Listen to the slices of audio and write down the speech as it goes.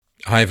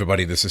Hi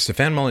everybody, this is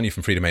Stefan Molyneux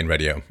from Freedomain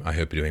Radio. I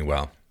hope you're doing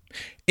well.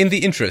 In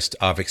the interest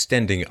of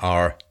extending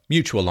our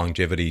mutual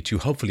longevity to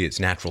hopefully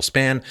its natural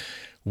span,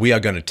 we are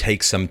going to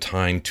take some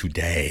time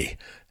today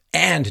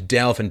and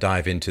delve and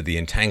dive into the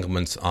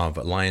entanglements of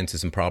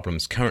alliances and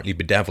problems currently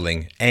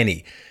bedeviling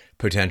any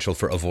potential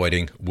for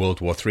avoiding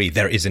World War III.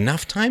 There is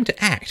enough time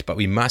to act, but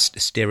we must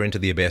stare into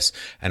the abyss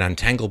and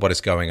untangle what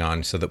is going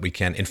on so that we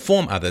can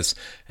inform others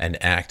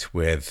and act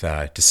with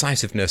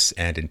decisiveness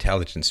and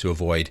intelligence to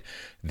avoid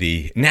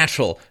the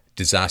natural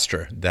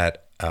disaster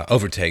that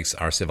overtakes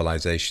our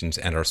civilizations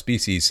and our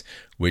species,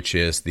 which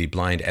is the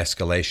blind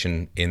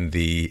escalation in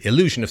the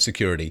illusion of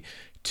security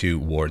to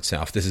war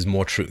itself. This is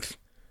more truth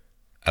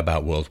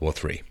about World War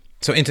III.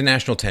 So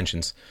international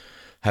tensions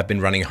have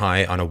been running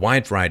high on a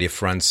wide variety of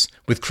fronts,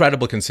 with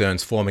credible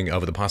concerns forming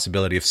over the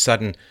possibility of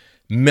sudden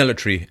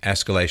military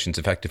escalations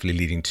effectively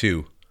leading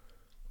to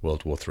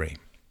World War III.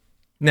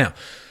 Now,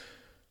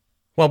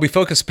 while we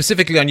focus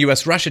specifically on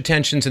US-Russia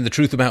tensions and the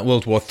truth about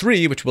World War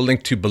III, which we'll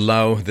link to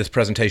below, this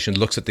presentation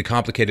looks at the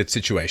complicated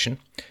situation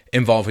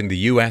involving the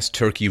US,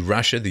 Turkey,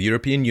 Russia, the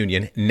European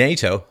Union,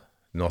 NATO,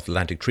 North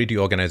Atlantic Treaty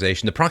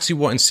Organization, the proxy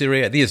war in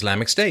Syria, the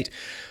Islamic State,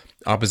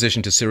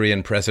 opposition to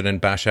Syrian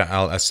President Bashar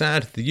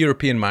al-Assad, the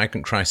European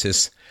migrant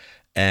crisis,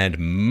 and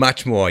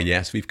much more.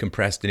 Yes, we've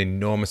compressed an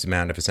enormous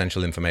amount of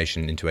essential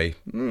information into a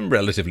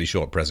relatively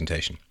short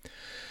presentation.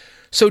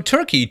 So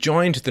Turkey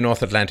joined the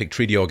North Atlantic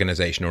Treaty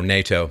Organization, or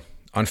NATO,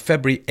 on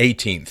February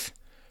 18th,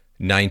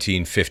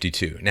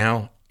 1952.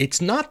 Now,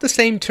 it's not the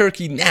same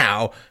Turkey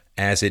now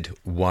as it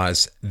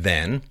was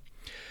then.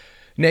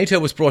 NATO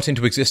was brought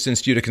into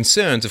existence due to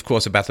concerns, of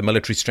course, about the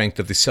military strength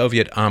of the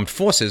Soviet armed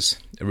forces,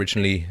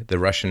 originally the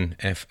Russian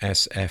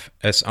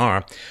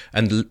FSFSR,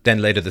 and then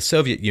later the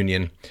Soviet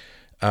Union,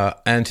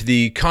 and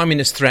the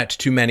communist threat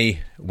to many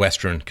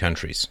Western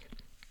countries.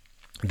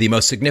 The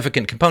most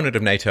significant component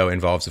of NATO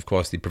involves, of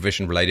course, the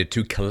provision related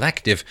to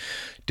collective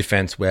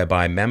defense,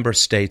 whereby member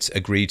states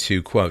agree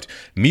to, quote,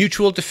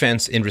 mutual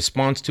defense in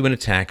response to an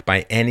attack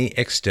by any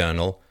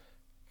external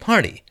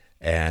party.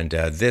 And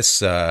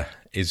this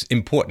is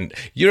important.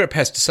 Europe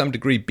has to some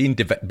degree been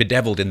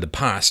bedeviled in the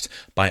past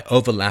by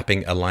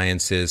overlapping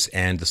alliances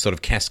and the sort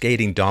of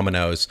cascading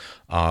dominoes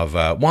of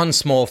one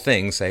small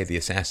thing, say the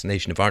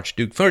assassination of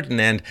Archduke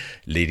Ferdinand,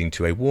 leading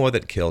to a war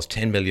that kills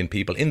 10 million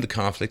people in the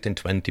conflict and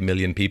 20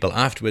 million people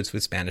afterwards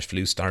with Spanish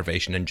flu,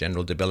 starvation, and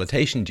general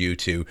debilitation due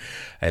to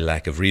a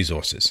lack of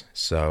resources.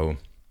 So,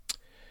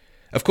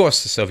 of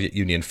course, the Soviet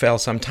Union fell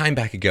some time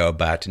back ago,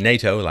 but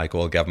NATO, like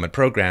all government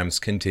programs,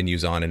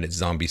 continues on in its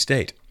zombie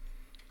state.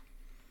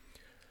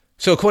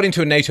 So according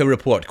to a NATO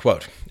report,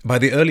 quote, by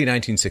the early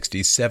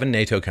 1960s, 7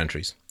 NATO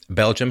countries,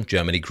 Belgium,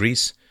 Germany,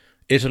 Greece,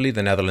 Italy,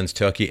 the Netherlands,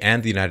 Turkey,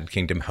 and the United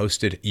Kingdom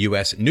hosted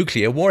US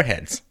nuclear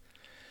warheads,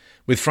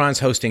 with France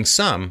hosting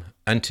some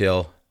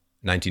until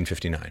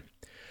 1959.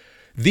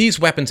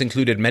 These weapons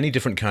included many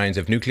different kinds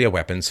of nuclear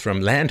weapons,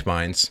 from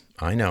landmines,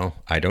 I know,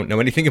 I don't know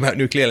anything about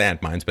nuclear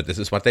landmines, but this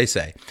is what they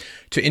say,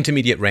 to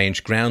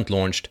intermediate-range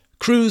ground-launched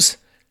cruise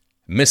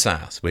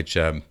missiles, which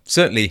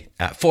certainly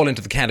fall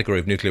into the category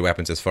of nuclear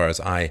weapons as far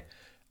as I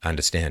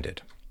understand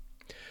it.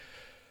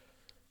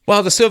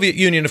 While the Soviet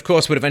Union, of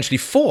course, would eventually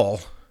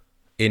fall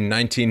in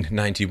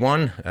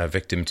 1991, a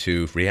victim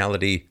to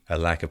reality, a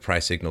lack of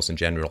price signals, and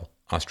general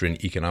Austrian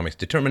economics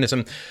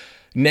determinism,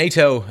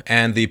 NATO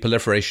and the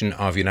proliferation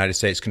of United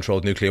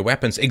States-controlled nuclear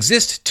weapons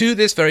exist to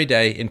this very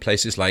day in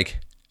places like,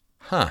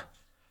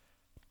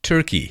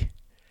 Turkey.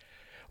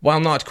 While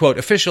not, quote,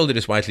 official, it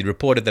is widely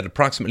reported that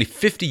approximately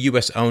 50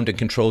 US-owned and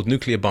controlled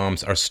nuclear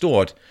bombs are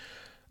stored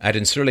at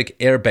Incirlik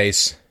Air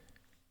Base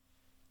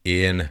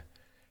in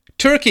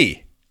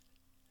Turkey.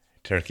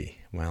 Turkey.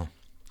 Well,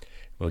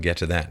 we'll get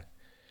to that.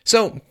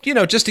 So,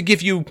 just to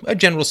give you a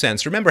general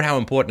sense, remember how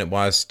important it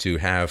was to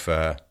have,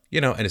 an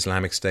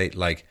Islamic State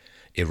like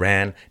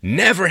Iran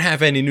never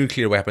have any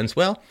nuclear weapons?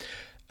 Well,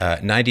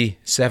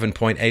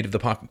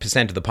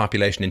 97.8% of the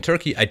population in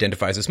Turkey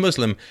identifies as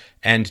Muslim,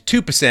 and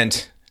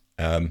 2%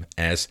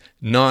 as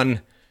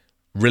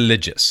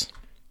non-religious.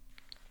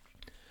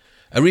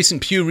 A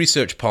recent Pew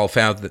Research poll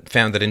found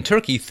that in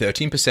Turkey,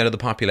 13% of the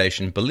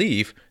population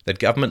believe that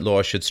government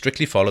laws should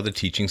strictly follow the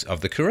teachings of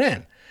the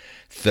Quran.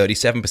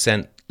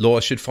 37%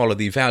 laws should follow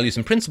the values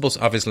and principles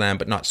of Islam,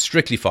 but not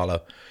strictly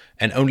follow.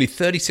 And only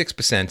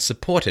 36%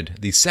 supported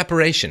the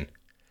separation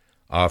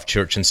of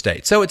church and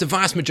state. So it's a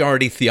vast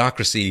majority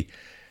theocracy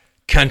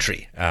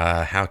country.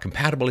 How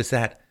compatible is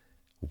that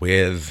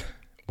with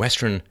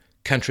Western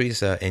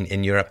countries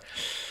in Europe?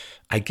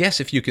 I guess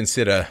if you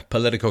consider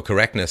political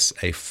correctness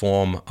a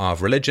form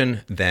of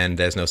religion, then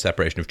there's no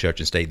separation of church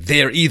and state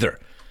there either.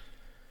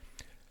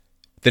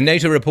 The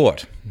NATO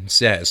report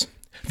says,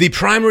 the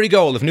primary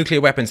goal of nuclear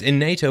weapons in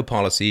NATO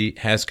policy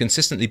has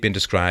consistently been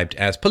described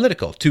as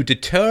political, to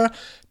deter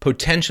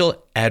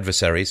potential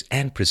adversaries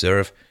and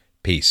preserve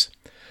peace.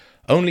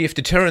 Only if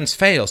deterrence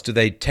fails do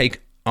they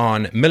take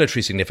on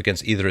military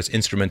significance, either as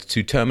instruments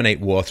to terminate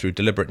war through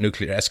deliberate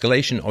nuclear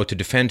escalation or to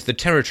defend the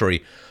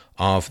territory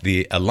of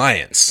the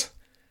alliance.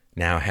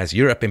 Now, has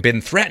Europe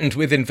been threatened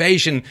with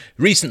invasion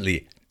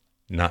recently?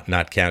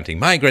 not counting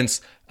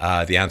migrants,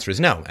 the answer is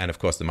no. And of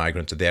course, the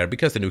migrants are there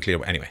because the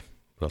nuclear... Anyway,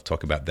 we'll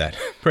talk about that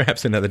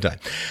perhaps another time.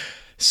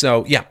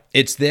 So, yeah,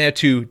 it's there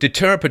to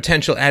deter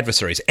potential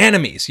adversaries,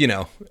 enemies,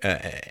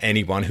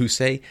 anyone who,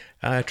 say,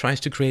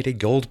 tries to create a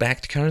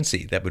gold-backed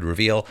currency that would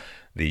reveal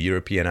the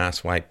European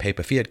ass-white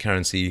paper fiat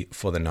currency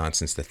for the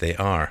nonsense that they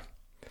are.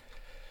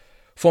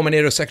 Former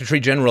NATO Secretary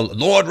General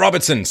Lord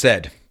Robertson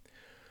said,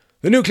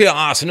 "The nuclear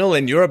arsenal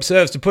in Europe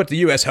serves to put the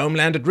US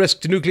homeland at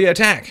risk to nuclear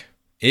attack.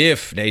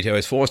 If NATO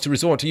is forced to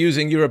resort to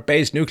using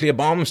Europe-based nuclear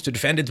bombs to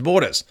defend its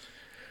borders,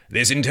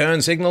 this in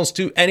turn signals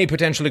to any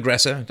potential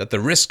aggressor that the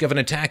risk of an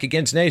attack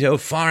against NATO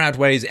far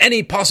outweighs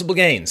any possible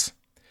gains."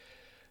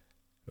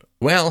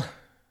 Well,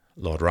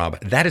 Lord Rob,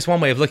 that is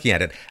one way of looking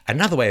at it.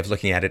 Another way of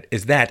looking at it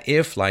is that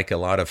if, like a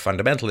lot of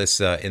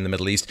fundamentalists in the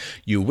Middle East,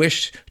 you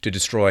wish to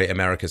destroy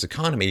America's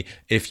economy,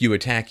 if you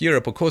attack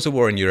Europe or cause a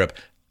war in Europe,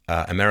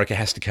 America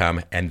has to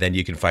come, and then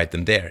you can fight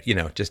them there,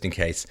 just in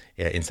case,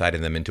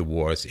 inciting them into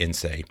wars in,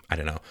 say,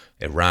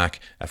 Iraq,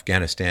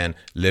 Afghanistan,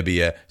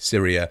 Libya,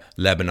 Syria,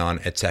 Lebanon,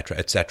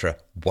 etc.,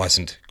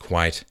 wasn't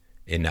quite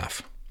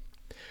enough.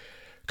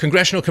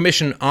 Congressional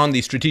Commission on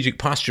the Strategic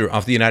Posture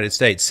of the United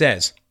States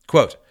says,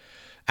 quote,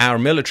 "Our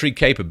military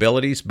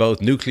capabilities, both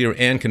nuclear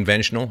and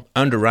conventional,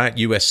 underwrite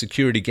U.S.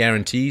 security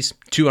guarantees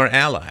to our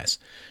allies,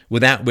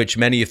 without which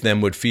many of them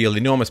would feel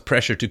enormous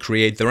pressure to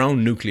create their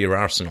own nuclear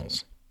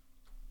arsenals.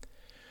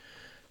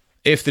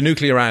 If the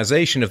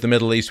nuclearization of the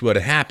Middle East were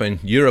to happen,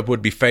 Europe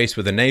would be faced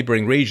with a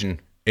neighboring region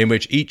in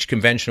which each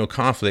conventional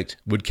conflict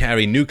would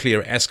carry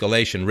nuclear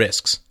escalation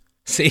risks."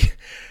 See,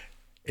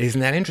 isn't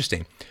that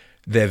interesting?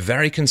 They're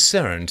very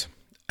concerned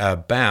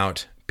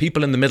about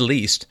people in the Middle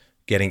East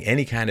getting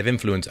any kind of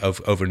influence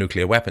over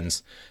nuclear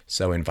weapons.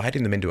 So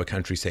inviting them into a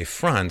country, say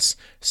France,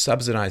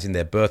 subsidizing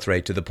their birth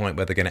rate to the point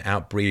where they're going to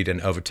outbreed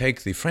and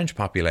overtake the French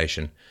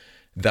population,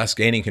 thus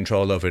gaining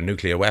control over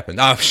nuclear weapons.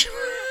 Oh,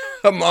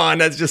 come on,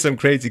 that's just some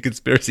crazy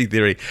conspiracy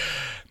theory.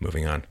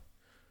 Moving on.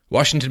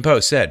 Washington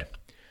Post said,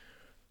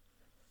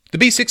 "The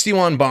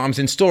B-61 bombs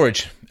in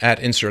storage at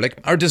Incirlik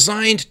are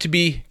designed to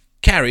be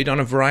carried on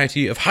a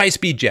variety of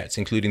high-speed jets,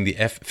 including the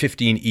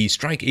F-15E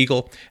Strike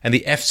Eagle and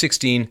the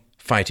F-16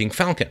 Fighting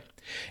Falcon.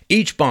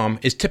 Each bomb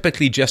is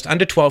typically just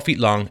under 12 feet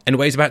long and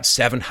weighs about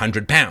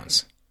 700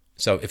 pounds.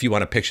 So if you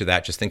want to picture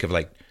that, just think of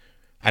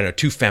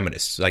two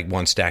feminists,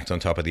 one stacked on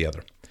top of the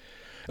other.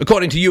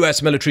 According to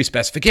U.S. military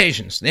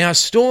specifications, they are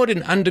stored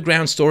in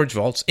underground storage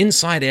vaults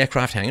inside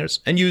aircraft hangars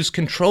and use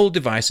control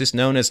devices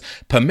known as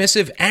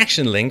permissive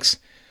action links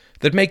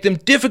that make them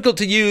difficult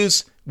to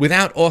use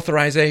without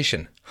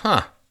authorization."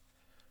 Huh.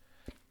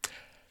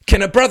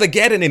 Can a brother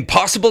get an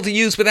impossible to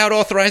use without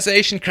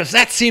authorization? Because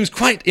that seems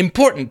quite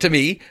important to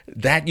me,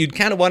 that you'd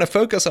kind of want to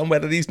focus on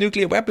whether these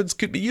nuclear weapons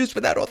could be used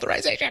without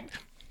authorization.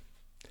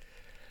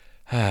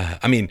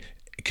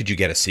 Could you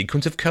get a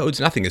sequence of codes?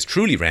 Nothing is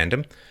truly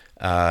random.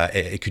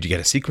 Could you get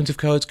a sequence of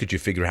codes? Could you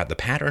figure out the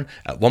pattern?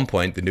 At one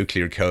point, the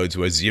nuclear codes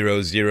were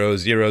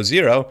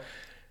 0000,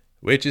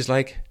 which is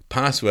like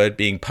password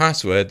being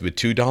password with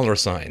 $2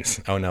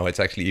 signs. Oh no, it's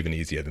actually even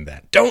easier than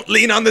that. Don't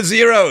lean on the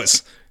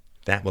zeros!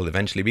 That will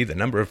eventually be the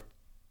number of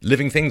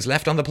living things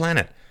left on the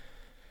planet.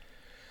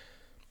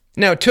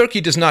 Now,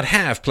 Turkey does not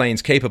have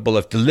planes capable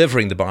of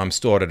delivering the bombs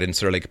stored at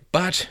Incirlik,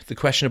 but the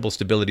questionable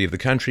stability of the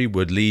country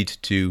would lead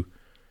to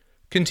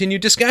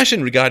continued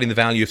discussion regarding the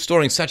value of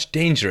storing such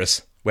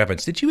dangerous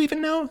weapons. Did you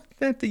even know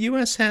that the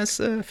U.S. has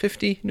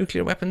 50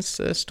 nuclear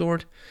weapons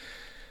stored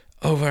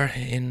over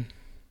in...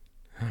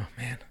 Oh,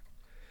 man.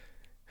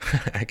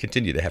 I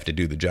continue to have to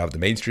do the job the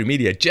mainstream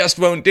media just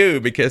won't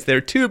do because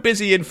they're too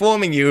busy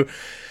informing you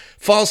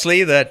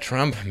falsely that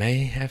Trump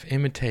may have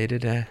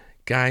imitated a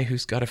guy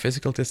who's got a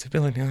physical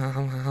disability.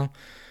 The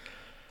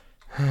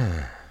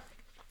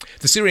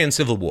Syrian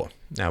civil war.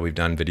 Now, we've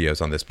done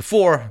videos on this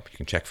before. You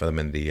can check for them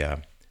in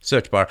the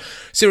search bar.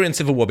 Syrian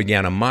civil war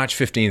began on March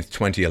 15th,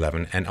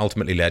 2011, and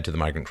ultimately led to the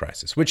migrant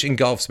crisis, which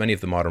engulfs many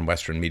of the modern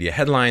Western media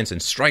headlines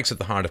and strikes at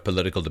the heart of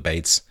political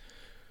debates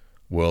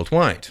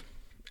worldwide.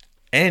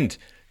 And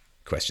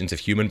questions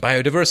of human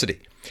biodiversity.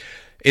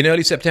 In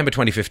early September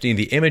 2015,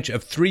 the image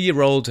of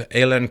 3-year-old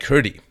Aylan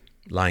Kurdi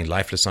lying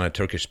lifeless on a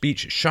Turkish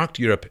beach shocked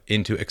Europe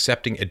into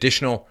accepting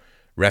additional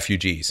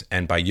refugees,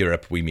 and by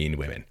Europe we mean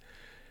women,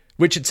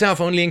 which itself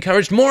only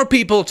encouraged more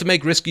people to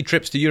make risky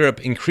trips to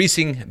Europe,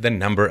 increasing the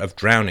number of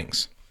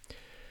drownings.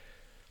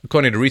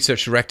 According to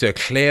research director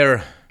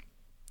Claire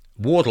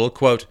Wardle,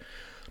 quote,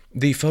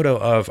 "The photo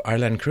of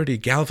Aylan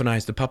Kurdi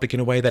galvanized the public in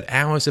a way that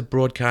hours of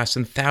broadcasts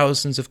and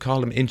thousands of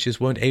column inches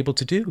weren't able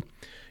to do.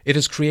 It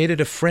has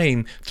created a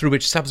frame through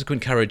which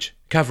subsequent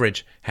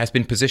coverage has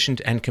been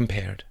positioned and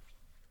compared."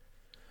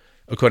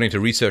 According to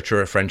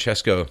researcher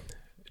Francesco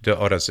de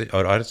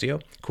Orazio,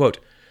 quote,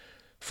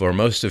 "For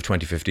most of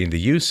 2015, the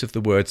use of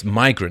the words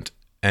migrant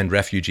and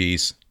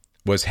refugees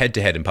was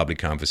head-to-head in public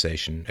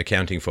conversation,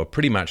 accounting for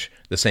pretty much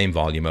the same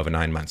volume over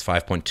 9 months,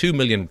 5.2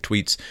 million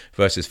tweets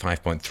versus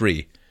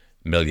 5.3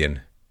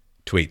 million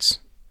tweets.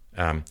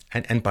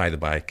 And by the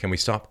by, can we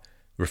stop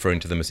referring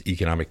to them as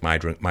economic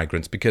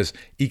migrants? Because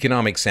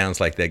economic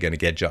sounds like they're going to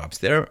get jobs.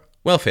 They're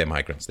welfare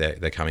migrants.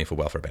 They're coming for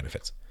welfare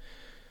benefits.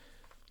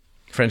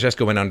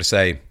 Francesco went on to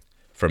say,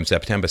 from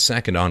September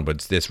 2nd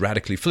onwards, this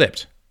radically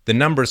flipped. The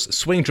numbers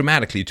swing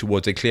dramatically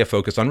towards a clear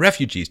focus on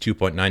refugees,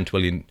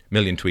 2.9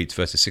 million tweets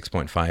versus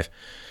 6.5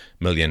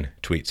 million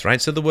tweets,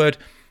 right? So the word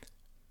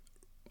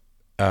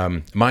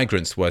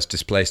migrants was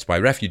displaced by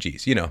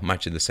refugees,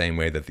 much in the same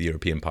way that the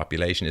European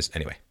population is.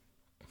 Anyway,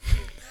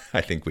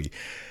 I think we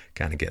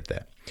kind of get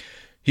that.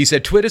 He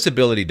said Twitter's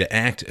ability to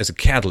act as a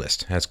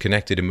catalyst has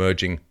connected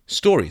emerging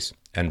stories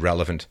and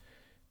relevant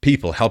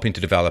people, helping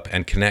to develop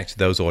and connect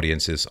those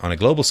audiences on a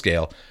global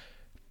scale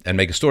and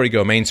make a story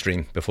go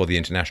mainstream before the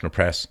international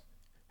press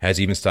has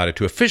even started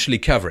to officially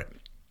cover it.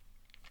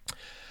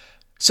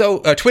 So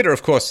Twitter,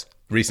 of course,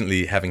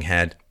 recently having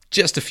had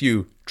just a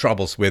few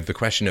troubles with the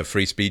question of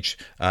free speech.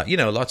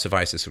 Lots of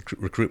ISIS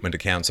recruitment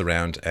accounts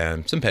around,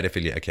 some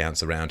pedophilia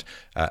accounts around.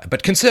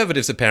 But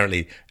conservatives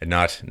apparently are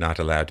not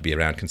allowed to be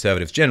around.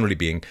 Conservatives generally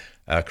being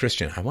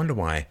Christian. I wonder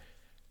why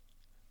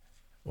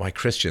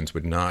Christians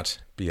would not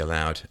be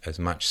allowed as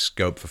much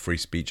scope for free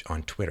speech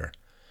on Twitter.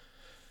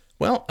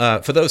 Well,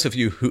 for those of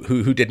you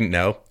who didn't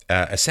know,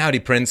 a Saudi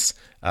prince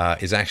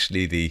is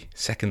actually the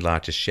second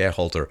largest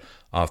shareholder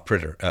of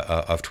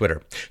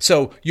Twitter.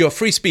 So your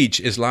free speech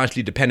is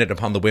largely dependent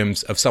upon the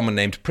whims of someone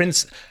named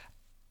Prince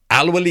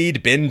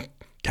Al-Walid bin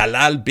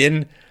Talal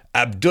bin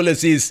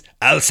Abdulaziz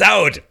Al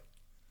Saud.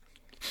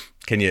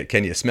 Can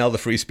you smell the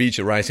free speech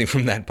arising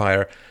from that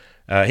pyre?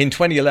 In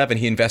 2011,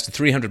 he invested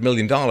 $300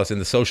 million in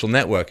the social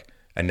network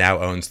and now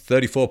owns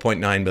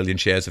 34.9 million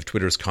shares of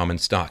Twitter's common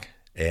stock.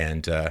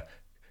 And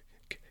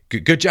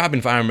good job,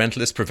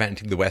 environmentalists,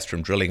 preventing the West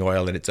from drilling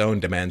oil in its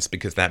own demands,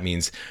 because that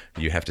means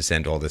you have to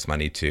send all this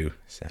money to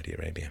Saudi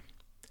Arabia.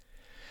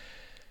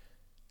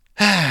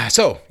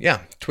 So,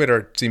 yeah,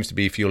 Twitter seems to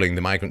be fueling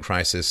the migrant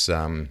crisis,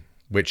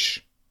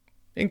 which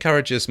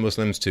encourages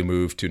Muslims to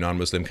move to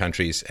non-Muslim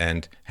countries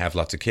and have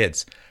lots of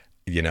kids,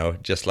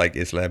 just like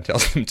Islam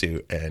tells them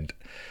to, and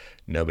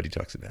nobody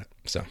talks about it.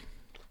 So,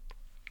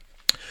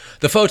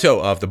 the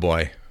photo of the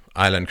boy,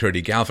 Aylan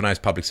Kurdi,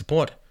 galvanized public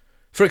support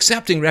for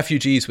accepting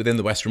refugees within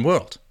the Western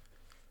world.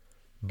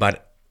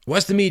 But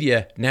was the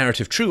media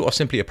narrative true or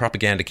simply a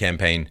propaganda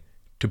campaign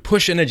to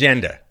push an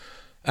agenda?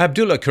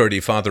 Abdullah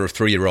Kurdi, father of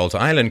 3-year-old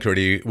Aylan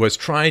Kurdi, was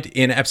tried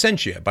in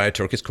absentia by a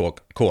Turkish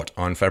court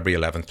on February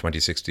 11,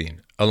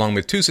 2016, along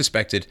with 2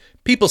 suspected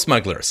people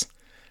smugglers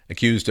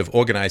accused of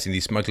organizing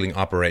these smuggling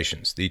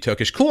operations. The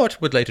Turkish court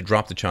would later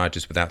drop the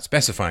charges without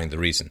specifying the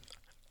reason.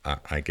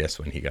 I guess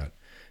when he got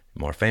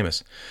more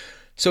famous.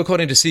 So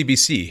according to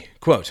CBC,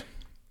 quote,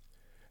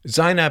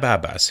 Zainab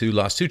Abbas, who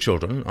lost 2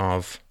 children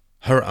of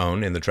her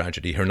own in the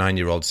tragedy, her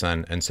 9-year-old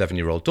son and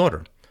 7-year-old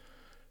daughter,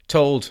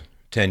 told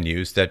 10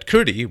 News that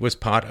Kurdi was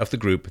part of the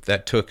group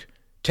that took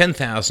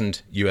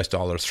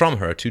 $10,000 from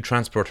her to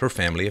transport her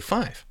family of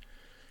 5.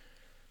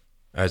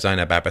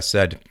 Zainab Abbas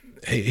said,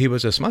 he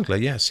was a smuggler,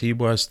 yes, he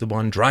was the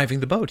one driving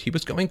the boat. He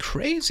was going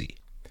crazy.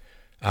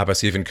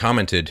 Abbas even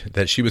commented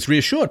that she was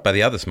reassured by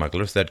the other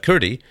smugglers that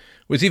Kurdi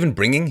was even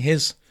bringing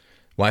his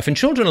wife and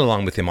children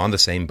along with him on the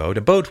same boat,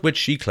 a boat which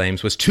she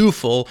claims was too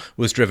full,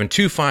 was driven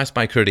too fast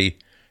by Kurdi,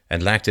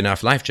 and lacked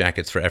enough life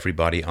jackets for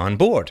everybody on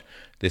board.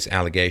 This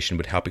allegation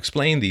would help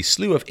explain the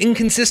slew of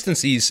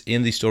inconsistencies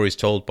in the stories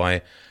told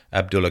by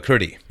Abdullah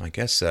Kurdi. I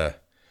guess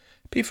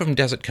people from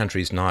desert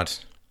countries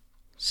not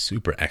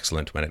super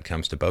excellent when it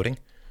comes to boating.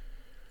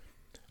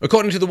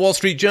 According to the Wall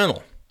Street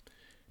Journal,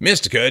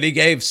 Mr. Kurdi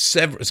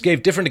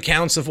gave different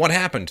accounts of what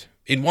happened.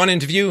 In one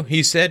interview,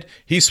 he said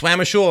he swam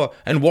ashore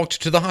and walked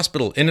to the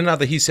hospital. In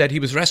another, he said he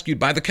was rescued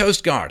by the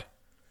Coast Guard.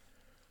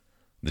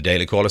 The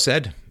Daily Caller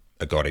said,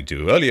 according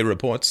to earlier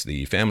reports,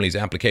 the family's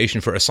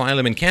application for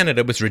asylum in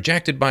Canada was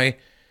rejected by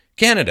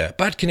Canada,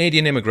 but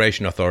Canadian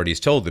immigration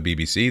authorities told the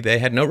BBC they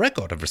had no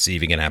record of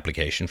receiving an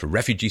application for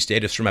refugee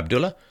status from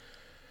Abdullah.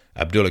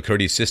 Abdullah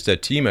Kurdi's sister,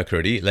 Tima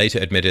Kurdi, later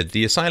admitted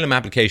the asylum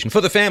application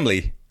for the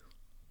family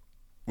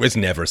was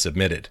never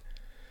submitted.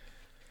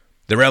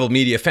 The rebel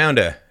media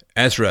founder,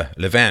 Ezra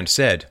Levant,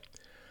 said,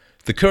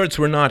 the Kurds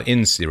were not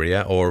in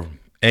Syria or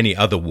any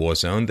other war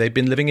zone. They've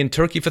been living in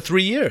Turkey for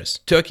 3 years.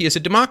 Turkey is a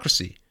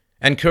democracy,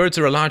 and Kurds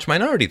are a large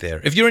minority there.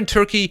 If you're in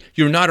Turkey,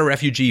 you're not a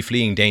refugee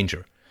fleeing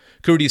danger.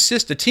 Kurdi's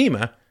sister,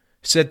 Tima,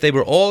 said they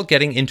were all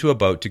getting into a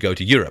boat to go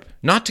to Europe,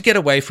 not to get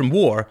away from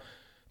war,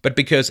 but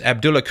because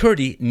Abdullah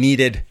Kurdi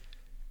needed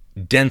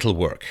dental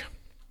work.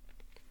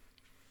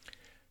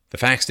 The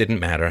facts didn't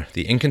matter.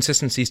 The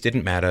inconsistencies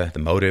didn't matter. The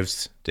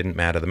motives didn't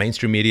matter. The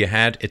mainstream media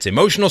had its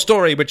emotional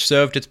story, which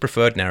served its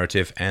preferred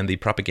narrative, and the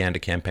propaganda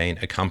campaign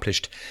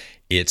accomplished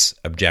its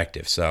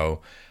objective.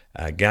 So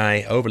a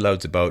guy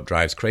overloads a boat,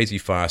 drives crazy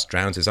fast,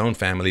 drowns his own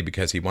family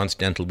because he wants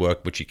dental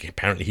work, which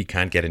apparently he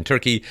can't get in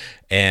Turkey,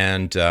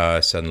 and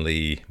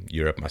suddenly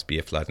Europe must be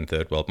aflood in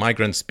third world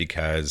migrants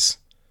because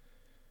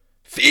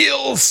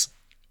feels,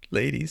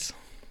 ladies.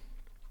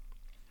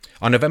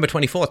 On November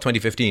 24th,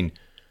 2015,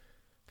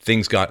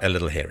 things got a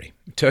little hairy.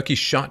 Turkey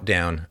shot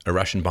down a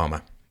Russian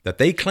bomber that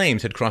they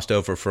claimed had crossed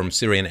over from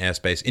Syrian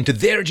airspace into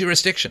their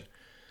jurisdiction.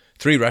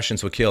 3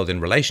 Russians were killed in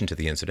relation to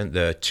the incident.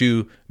 The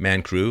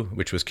 2-man crew,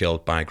 which was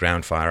killed by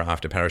ground fire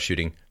after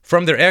parachuting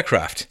from their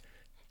aircraft.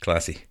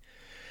 Classy.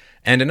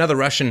 And another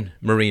Russian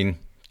Marine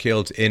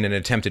killed in an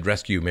attempted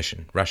rescue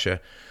mission. Russia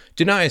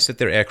denies that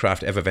their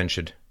aircraft ever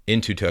ventured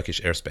into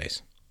Turkish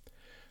airspace.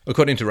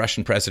 According to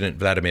Russian President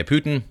Vladimir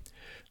Putin,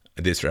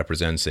 this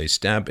represents a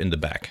stab in the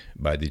back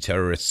by the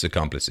terrorists'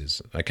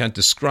 accomplices. I can't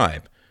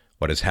describe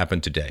what has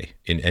happened today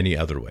in any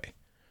other way.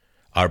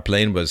 Our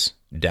plane was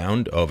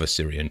downed over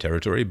Syrian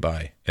territory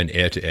by an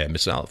air-to-air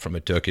missile from a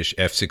Turkish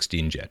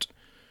F-16 jet.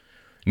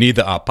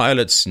 Neither our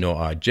pilots nor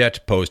our jet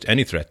posed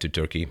any threat to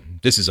Turkey.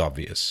 This is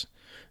obvious.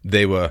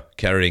 They were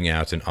carrying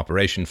out an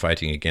operation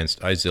fighting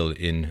against ISIL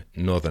in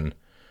northern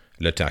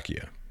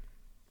Latakia.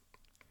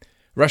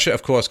 Russia,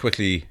 of course,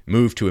 quickly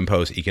moved to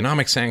impose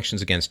economic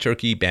sanctions against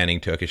Turkey,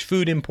 banning Turkish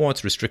food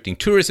imports, restricting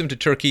tourism to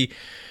Turkey.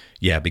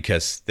 Yeah,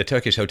 because the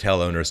Turkish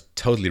hotel owner is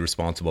totally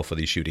responsible for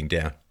the shooting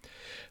down.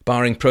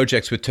 Barring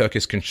projects with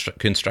Turkish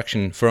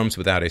construction firms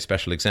without a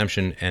special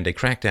exemption, and a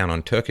crackdown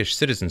on Turkish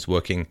citizens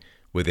working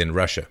within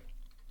Russia.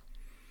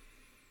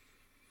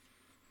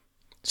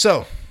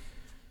 So,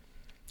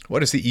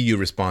 what has the EU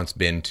response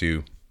been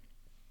to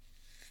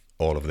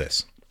all of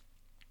this?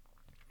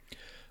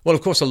 Well,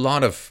 of course, a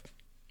lot of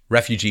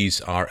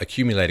refugees are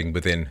accumulating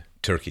within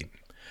Turkey.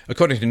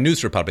 According to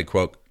News Republic,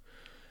 quote,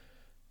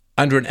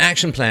 under an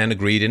action plan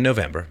agreed in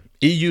November,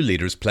 EU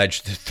leaders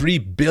pledged 3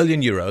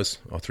 billion euros,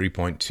 or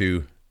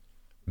 3.2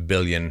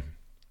 billion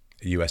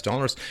US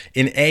dollars,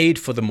 in aid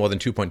for the more than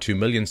 2.2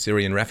 million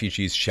Syrian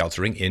refugees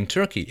sheltering in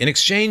Turkey, in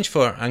exchange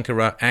for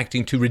Ankara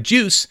acting to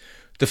reduce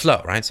the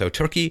flow, right? So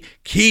Turkey,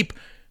 keep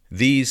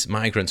these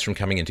migrants from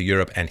coming into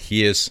Europe, and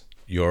here's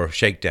your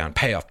shakedown,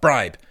 payoff,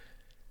 bribe,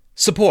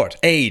 support,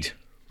 aid,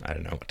 I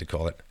don't know what to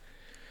call it.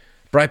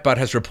 Breitbart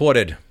has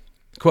reported,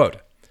 quote,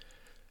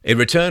 in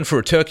return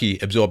for Turkey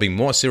absorbing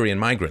more Syrian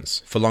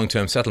migrants for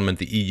long-term settlement,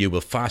 the EU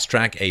will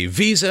fast-track a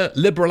visa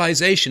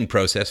liberalization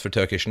process for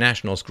Turkish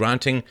nationals,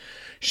 granting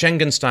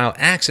Schengen-style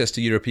access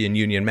to European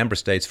Union member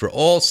states for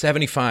all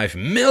 75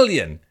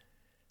 million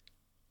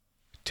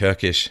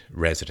Turkish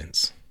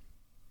residents.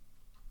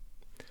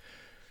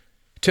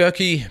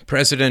 Turkey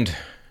President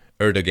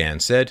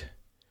Erdogan said,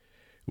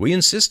 we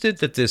insisted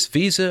that this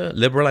visa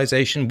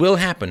liberalization will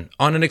happen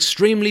on an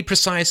extremely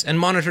precise and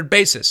monitored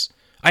basis.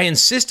 I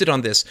insisted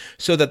on this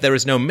so that there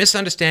is no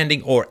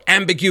misunderstanding or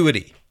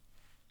ambiguity.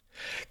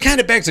 Kind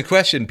of begs the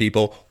question,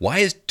 people, why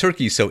is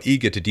Turkey so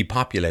eager to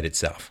depopulate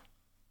itself?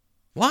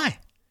 Why?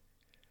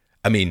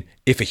 I mean,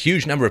 if a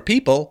huge number of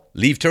people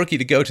leave Turkey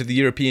to go to the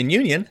European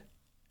Union,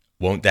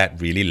 won't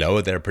that really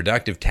lower their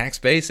productive tax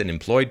base and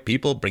employed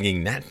people,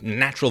 bringing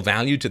natural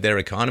value to their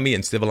economy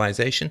and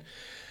civilization?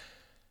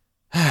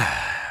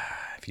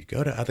 If you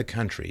go to other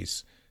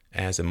countries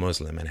as a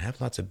Muslim and have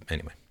lots of...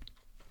 Anyway.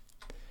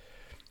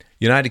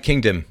 United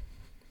Kingdom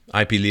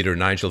IP leader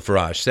Nigel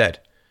Farage said,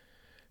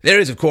 there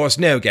is, of course,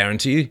 no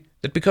guarantee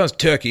that because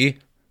Turkey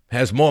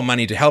has more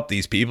money to help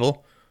these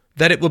people,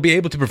 that it will be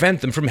able to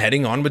prevent them from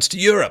heading onwards to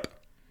Europe.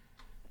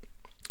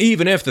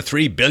 Even if the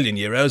 3 billion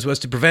euros was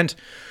to prevent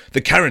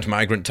the current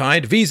migrant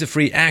tide,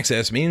 visa-free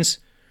access means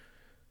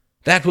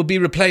that will be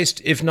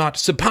replaced, if not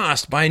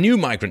surpassed, by a new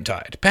migrant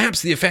tide.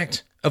 Perhaps the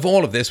effect of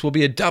all of this will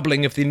be a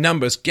doubling of the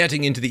numbers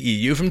getting into the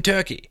EU from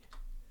Turkey.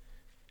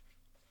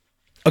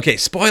 Okay,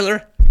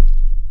 spoiler,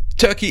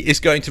 Turkey is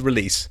going to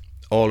release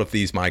all of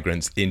these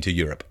migrants into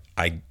Europe.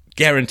 I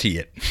guarantee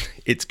it.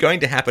 It's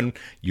going to happen.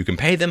 You can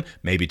pay them,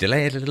 maybe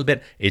delay it a little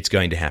bit. It's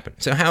going to happen.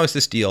 So how is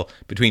this deal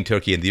between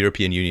Turkey and the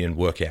European Union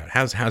work out?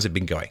 How's it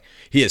been going?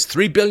 Here's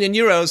 3 billion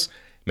euros.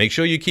 Make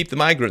sure you keep the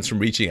migrants from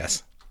reaching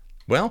us.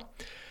 Well,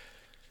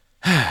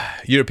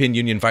 European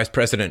Union Vice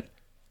President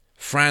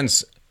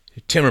Frans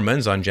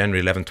Timmermans on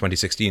January 11,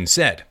 2016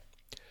 said,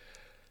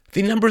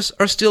 the numbers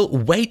are still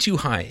way too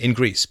high in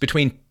Greece,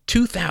 between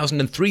 2,000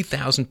 and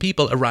 3,000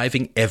 people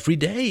arriving every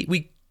day.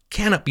 We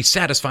cannot be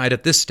satisfied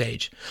at this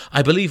stage.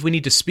 I believe we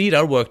need to speed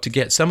our work to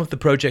get some of the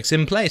projects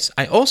in place.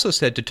 I also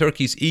said to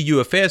Turkey's EU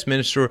Affairs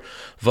Minister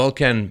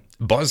Volkan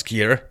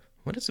Bozkir,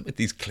 what is it with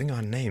these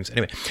Klingon names?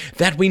 Anyway,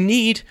 that we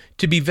need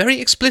to be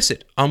very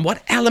explicit on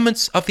what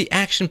elements of the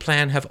action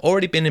plan have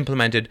already been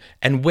implemented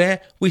and where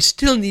we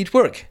still need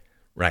work.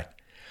 Right.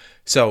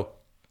 So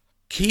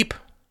keep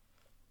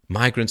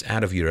migrants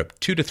out of Europe,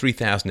 2,000 to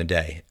 3,000 a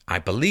day. I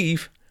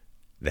believe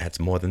that's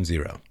more than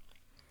zero.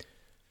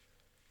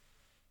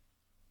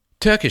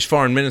 Turkish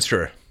Foreign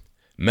Minister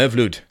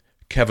Mevlut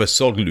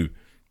Cavusoglu.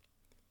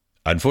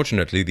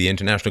 Unfortunately, the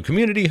international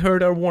community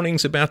heard our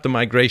warnings about the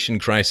migration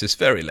crisis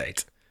very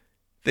late.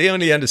 They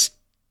only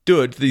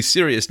understood the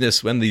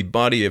seriousness when the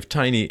body of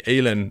tiny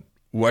Aylan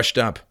washed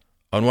up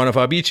on one of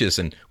our beaches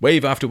and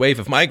wave after wave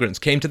of migrants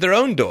came to their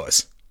own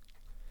doors.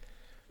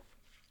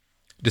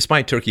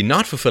 Despite Turkey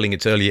not fulfilling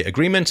its earlier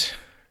agreement,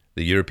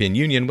 the European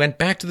Union went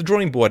back to the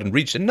drawing board and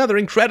reached another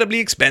incredibly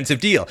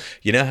expensive deal.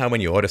 You know how when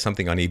you order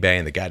something on eBay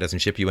and the guy doesn't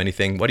ship you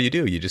anything, what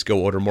do? You just go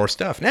order more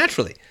stuff,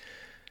 naturally.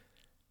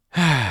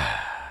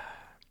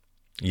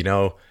 You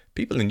know,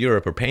 people in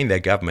Europe are paying their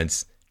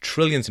governments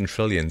trillions and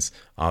trillions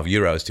of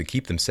euros to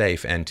keep them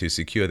safe and to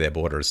secure their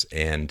borders.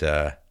 And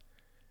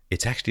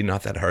it's actually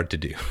not that hard to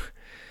do.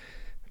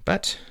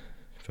 But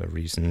for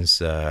reasons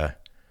that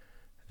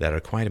are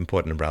quite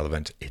important and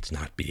relevant, it's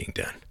not being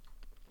done.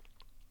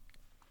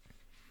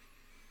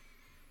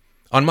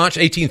 On March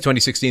 18,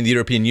 2016, the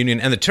European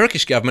Union and the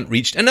Turkish government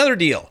reached another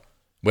deal,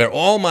 where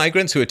all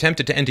migrants who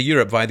attempted to enter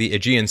Europe via the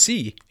Aegean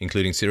Sea,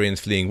 including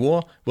Syrians fleeing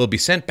war, will be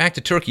sent back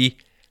to Turkey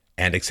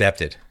and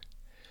accepted.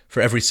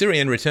 For every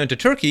Syrian returned to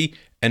Turkey,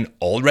 an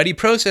already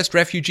processed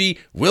refugee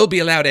will be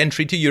allowed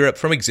entry to Europe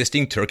from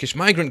existing Turkish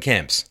migrant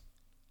camps.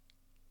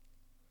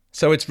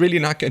 So it's really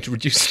not going to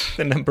reduce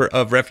the number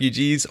of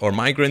refugees or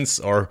migrants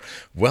or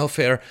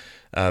welfare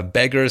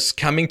beggars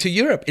coming to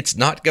Europe. It's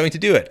not going to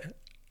do it.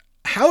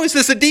 How is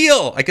this a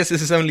deal? I guess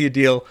this is only a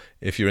deal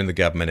if you're in the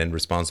government and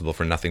responsible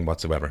for nothing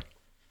whatsoever.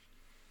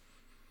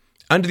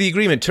 Under the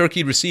agreement,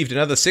 Turkey received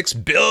another 6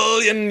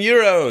 billion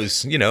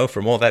euros,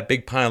 from all that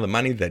big pile of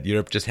money that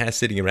Europe just has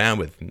sitting around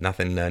with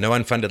nothing, no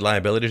unfunded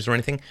liabilities or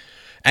anything,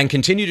 and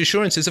continued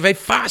assurances of a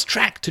fast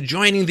track to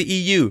joining the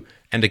EU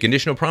and a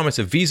conditional promise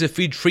of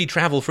visa-free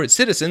travel for its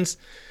citizens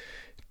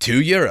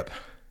to Europe.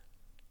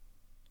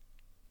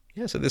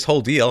 Yeah, so this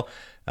whole deal,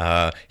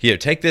 here,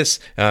 take this,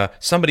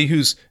 somebody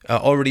who's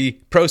already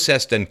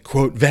processed and,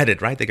 quote,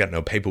 vetted, right? They got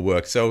no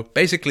paperwork. So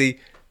basically,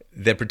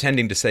 they're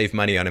pretending to save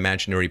money on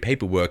imaginary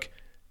paperwork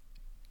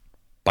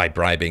by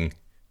bribing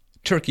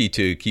Turkey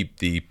to keep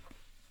the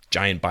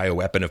giant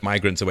bioweapon of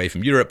migrants away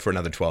from Europe for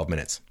another 12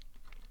 minutes.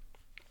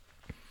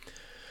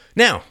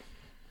 Now,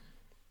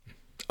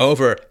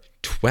 over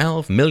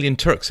 12 million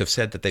Turks have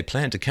said that they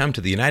plan to come to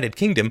the United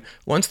Kingdom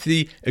once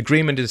the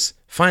agreement is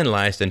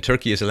finalized and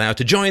Turkey is allowed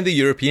to join the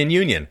European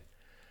Union.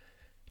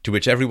 To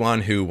which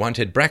everyone who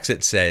wanted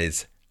Brexit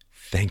says,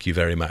 thank you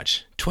very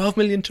much. 12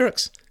 million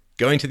Turks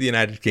going to the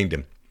United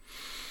Kingdom.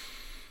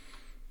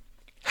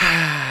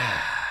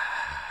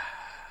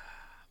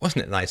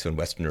 Wasn't it nice when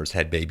Westerners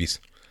had babies?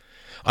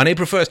 On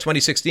April 1st,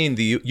 2016,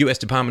 the U.S.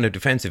 Department of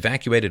Defense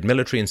evacuated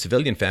military and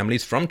civilian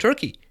families from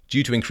Turkey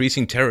due to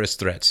increasing terrorist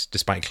threats,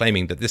 despite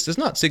claiming that this does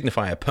not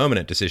signify a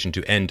permanent decision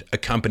to end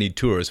accompanied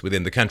tours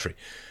within the country.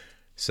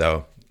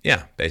 So,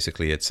 yeah,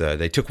 basically it's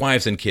they took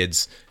wives and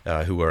kids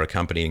who were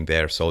accompanying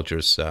their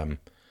soldiers, I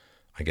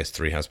guess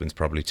 3 husbands,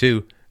 probably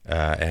 2,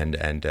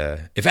 and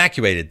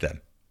evacuated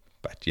them.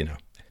 But,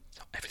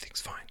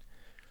 everything's fine.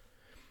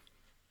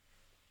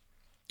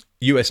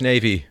 U.S.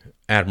 Navy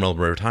Admiral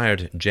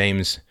retired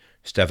James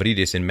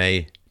Stavridis in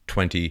May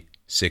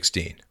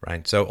 2016,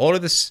 right? So all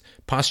of this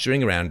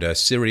posturing around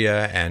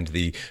Syria and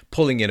the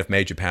pulling in of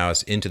major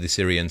powers into the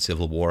Syrian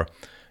civil war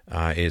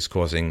is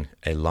causing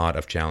a lot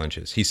of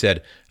challenges. He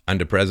said,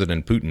 under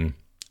President Putin,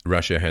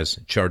 Russia has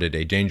charted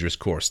a dangerous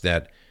course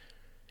that,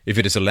 if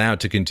it is allowed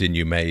to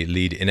continue, may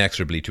lead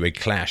inexorably to a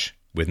clash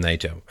with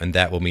NATO, and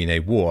that will mean a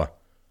war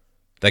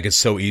that could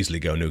so easily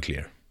go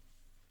nuclear.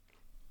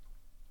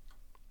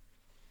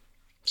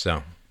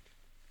 So,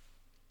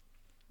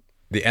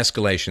 the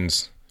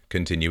escalations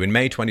continue. In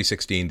May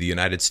 2016, the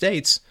United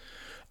States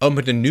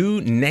opened a new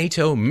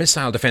NATO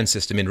missile defense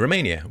system in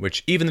Romania,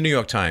 which even the New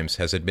York Times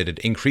has admitted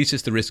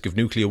increases the risk of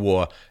nuclear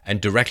war and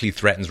directly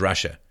threatens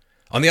Russia.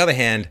 On the other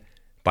hand,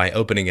 by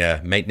opening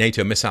a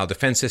NATO missile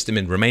defense system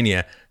in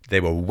Romania, they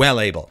were well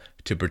able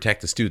to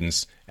protect the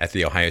students at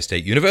The Ohio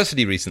State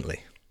University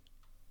recently.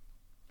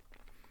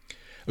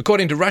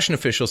 According to Russian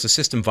officials, the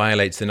system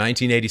violates the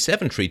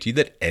 1987 treaty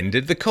that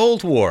ended the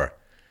Cold War.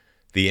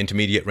 The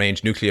Intermediate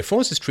Range Nuclear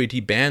Forces Treaty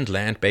banned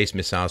land-based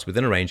missiles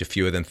within a range of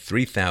fewer than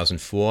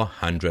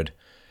 3,400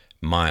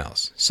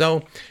 miles.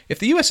 So, if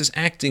the US is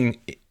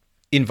acting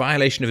in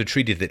violation of a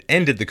treaty that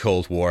ended the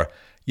Cold War,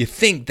 you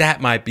think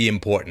that might be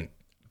important.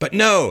 But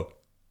no!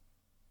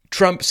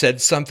 Trump said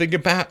something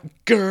about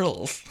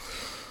girls.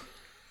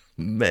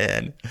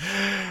 Man,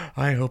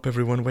 I hope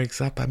everyone wakes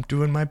up. I'm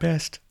doing my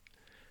best.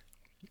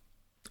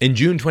 In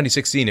June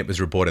 2016, it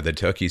was reported that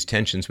Turkey's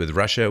tensions with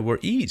Russia were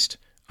eased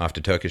after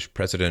Turkish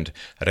President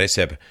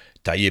Recep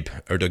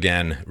Tayyip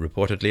Erdogan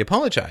reportedly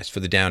apologized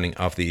for the downing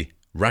of the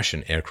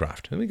Russian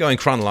aircraft. We're going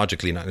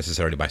chronologically, not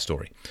necessarily by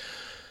story.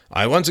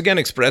 I once again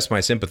express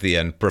my sympathy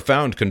and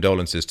profound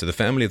condolences to the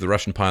family of the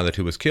Russian pilot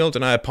who was killed,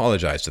 and I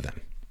apologize to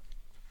them.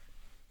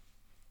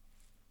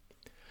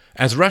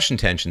 As Russian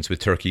tensions with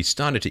Turkey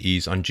started to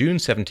ease, on June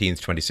 17,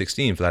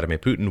 2016, Vladimir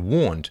Putin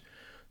warned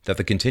that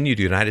the continued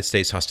United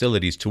States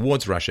hostilities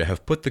towards Russia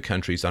have put the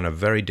countries on a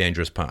very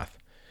dangerous path.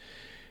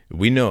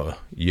 We know,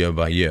 year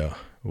by year,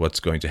 what's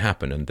going to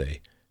happen, and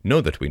they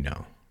know that we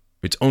know.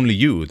 It's only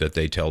you that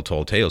they tell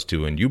tall tales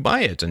to, and you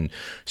buy it and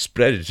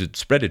spread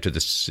it to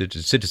the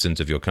citizens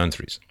of your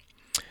countries.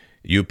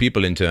 You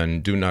people, in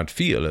turn, do not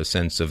feel a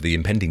sense of the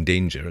impending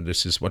danger.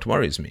 This is what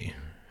worries me.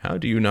 How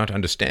do you not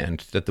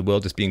understand that the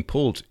world is being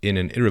pulled in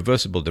an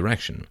irreversible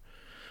direction?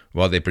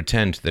 While they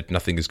pretend that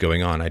nothing is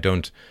going on, I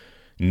don't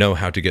know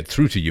how to get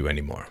through to you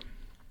anymore.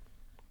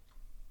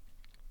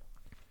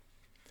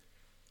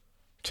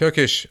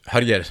 Turkish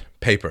Hürriyet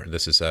paper,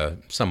 this is a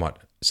somewhat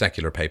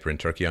secular paper in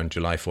Turkey on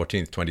July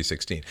 14th,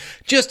 2016,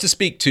 just to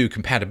speak to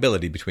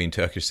compatibility between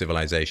Turkish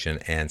civilization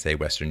and, say,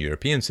 Western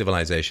European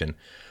civilization.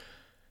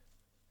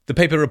 The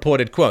paper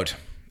reported, quote,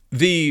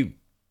 "The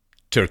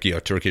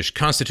Turkish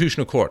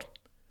Constitutional Court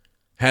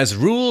has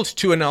ruled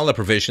to annul a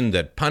provision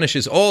that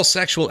punishes all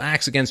sexual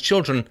acts against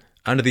children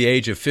under the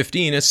age of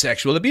 15 as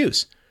sexual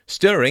abuse,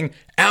 stirring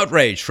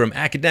outrage from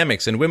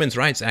academics and women's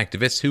rights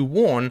activists who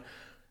warn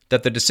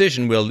that the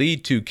decision will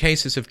lead to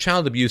cases of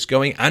child abuse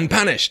going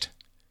unpunished."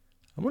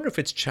 I wonder if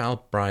it's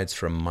child brides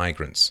from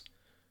migrants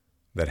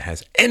that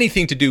has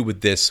anything to do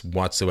with this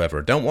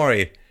whatsoever. Don't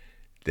worry,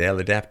 they'll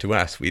adapt to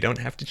us. We don't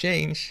have to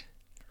change.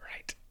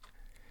 Right.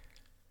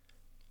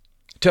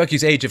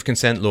 Turkey's age of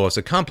consent laws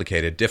are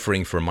complicated,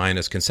 differing for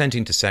minors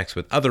consenting to sex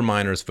with other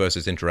minors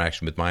versus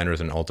interaction with minors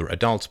and older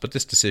adults, but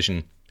this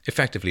decision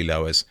effectively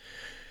lowers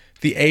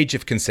the age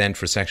of consent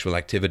for sexual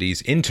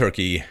activities in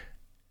Turkey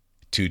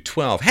to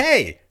 12.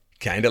 Hey,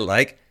 kind of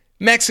like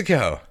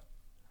Mexico.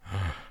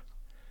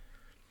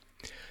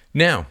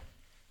 Now,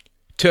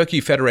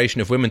 Turkey Federation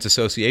of Women's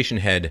Association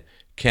head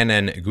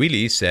Kenan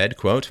Güili said,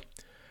 quote,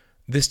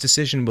 "This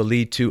decision will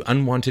lead to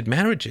unwanted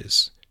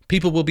marriages.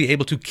 People will be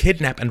able to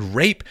kidnap and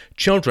rape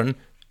children,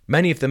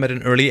 many of them at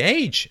an early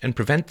age, and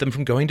prevent them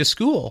from going to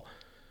school.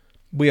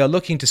 We are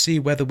looking to see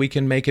whether we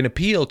can make an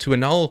appeal to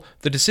annul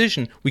the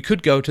decision. We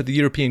could go to the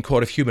European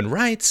Court of Human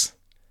Rights."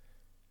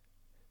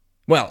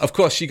 Well, of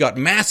course, she got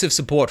massive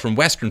support from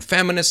Western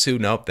feminists who,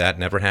 nope, that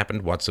never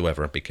happened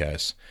whatsoever,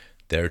 because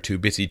they're too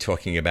busy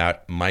talking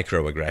about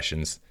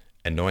microaggressions,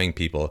 annoying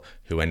people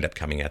who end up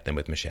coming at them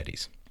with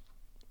machetes.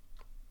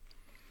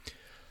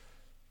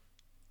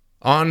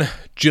 On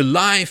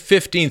July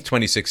 15th,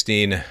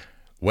 2016,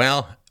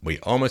 well, we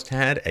almost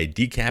had a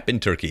decap in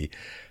Turkey.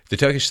 The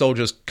Turkish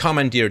soldiers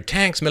commandeered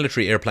tanks,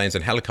 military airplanes,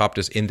 and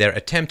helicopters in their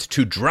attempt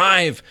to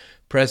drive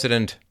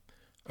President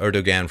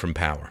Erdogan from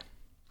power.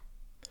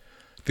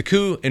 The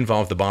coup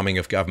involved the bombing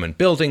of government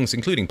buildings,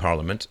 including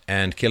parliament,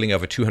 and killing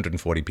over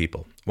 240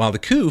 people. While the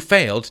coup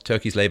failed,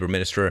 Turkey's labor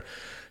minister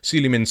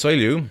Süleyman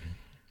Soylu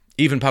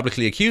even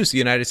publicly accused the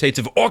United States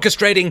of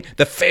orchestrating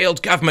the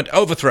failed government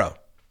overthrow.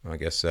 I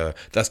guess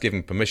thus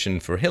giving permission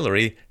for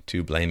Hillary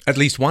to blame. At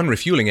least one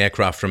refueling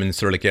aircraft from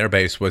Incirlik Air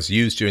Base was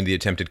used during the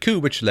attempted coup,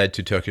 which led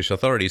to Turkish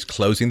authorities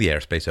closing the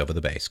airspace over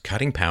the base,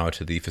 cutting power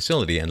to the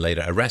facility, and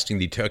later arresting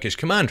the Turkish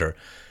commander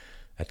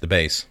at the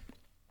base.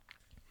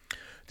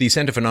 The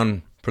Center for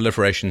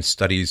Non-Proliferation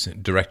Studies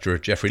director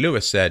Jeffrey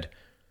Lewis said,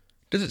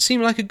 "Does it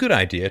seem like a good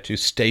idea to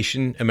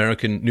station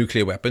American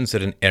nuclear weapons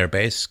at an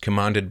airbase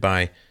commanded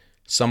by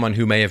someone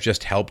who may have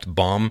just helped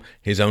bomb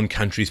his own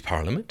country's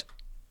parliament?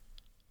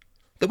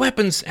 The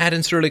weapons at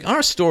Incirlik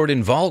are stored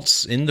in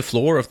vaults in the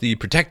floor of the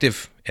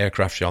protective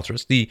aircraft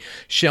shelters. The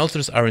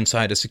shelters are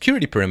inside a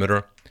security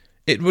perimeter.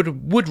 It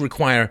would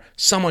require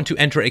someone to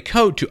enter a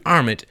code to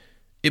arm it.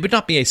 It would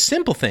not be a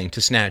simple thing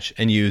to snatch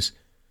and use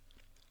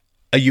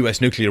a U.S.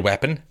 nuclear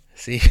weapon."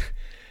 See,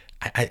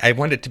 I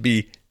want it to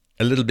be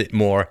a little bit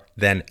more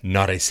than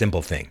not a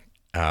simple thing.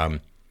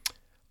 I'm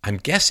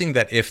guessing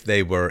that if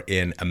they were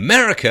in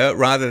America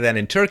rather than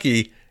in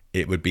Turkey,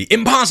 it would be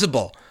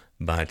impossible.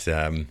 But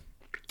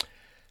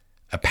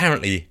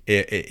apparently,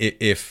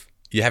 if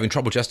you're having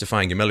trouble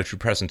justifying your military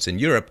presence in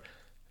Europe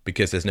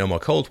because there's no more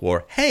Cold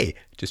War, hey,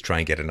 just try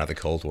and get another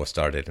Cold War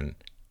started and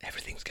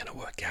everything's going to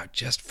work out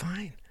just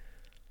fine.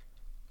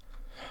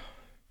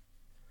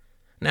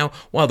 Now,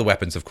 while the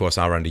weapons, of course,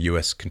 are under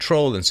U.S.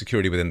 control and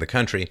security within the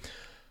country,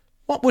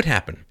 what would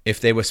happen if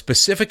they were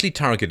specifically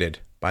targeted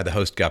by the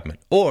host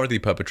government or the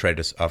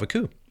perpetrators of a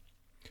coup?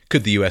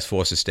 Could the U.S.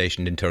 forces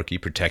stationed in Turkey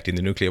protecting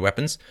the nuclear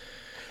weapons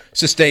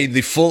sustain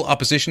the full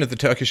opposition of the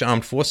Turkish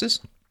armed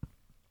forces?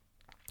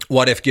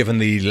 What if, given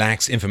the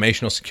lax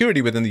informational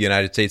security within the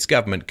United States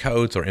government,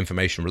 codes or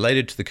information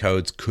related to the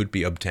codes could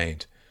be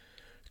obtained?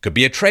 Could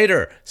be a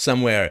traitor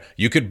somewhere.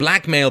 You could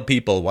blackmail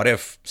people. What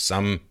if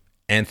some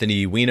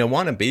Anthony Weiner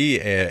wannabe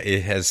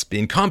it has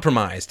been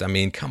compromised? I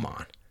mean, come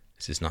on.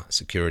 This is not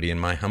security in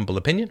my humble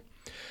opinion.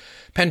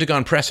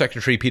 Pentagon Press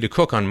Secretary Peter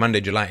Cook on Monday,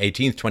 July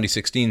 18th,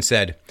 2016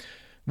 said,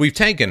 "We've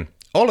taken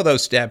all of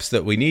those steps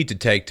that we need to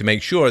take to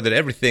make sure that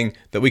everything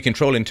that we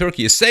control in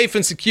Turkey is safe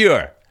and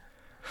secure."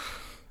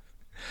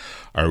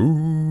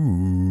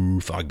 Oh,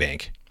 fog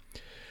bank.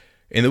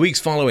 In the weeks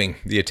following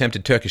the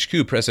attempted Turkish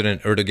coup,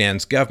 President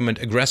Erdogan's government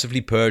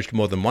aggressively purged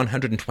more than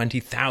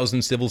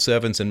 120,000 civil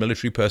servants and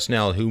military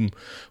personnel whom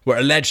were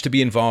alleged to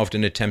be involved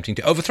in attempting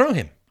to overthrow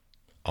him.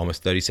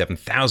 Almost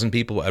 37,000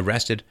 people were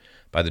arrested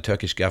by the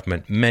Turkish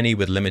government, many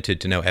with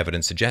limited to no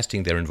evidence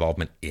suggesting their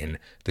involvement in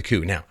the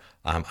coup. Now,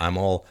 I'm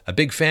all a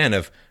big fan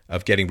of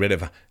getting rid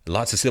of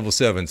lots of civil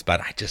servants,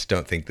 but I just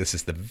don't think this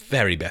is the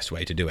very best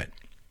way to do it.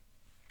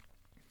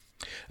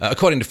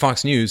 According to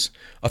Fox News,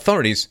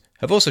 authorities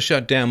have also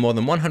shut down more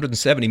than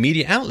 170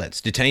 media outlets,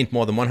 detained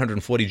more than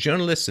 140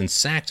 journalists, and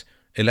sacked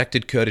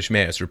elected Kurdish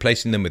mayors,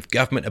 replacing them with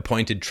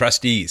government-appointed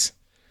trustees.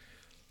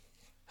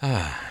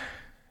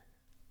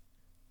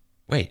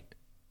 Wait,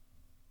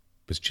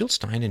 was Jill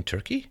Stein in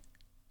Turkey?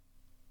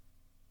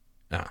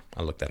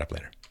 I'll look that up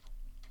later.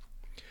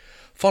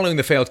 Following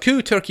the failed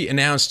coup, Turkey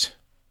announced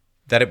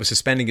that it was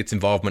suspending its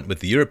involvement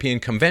with the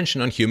European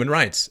Convention on Human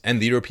Rights and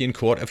the European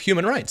Court of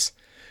Human Rights,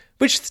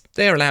 which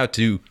they are allowed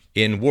to do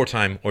in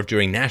wartime or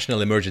during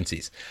national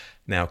emergencies.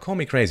 Now, call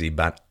me crazy,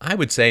 but I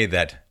would say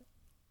that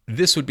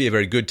this would be a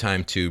very good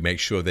time to make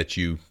sure that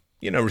you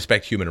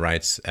respect human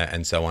rights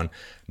and so on.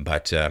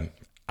 But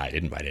I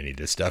didn't write any of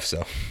this stuff,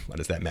 so what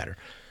does that matter?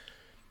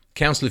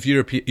 Council of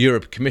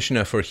Europe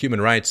Commissioner for Human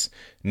Rights,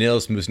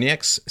 Nils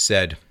Muiznieks,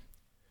 said,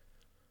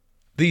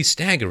 "The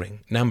staggering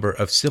number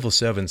of civil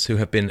servants who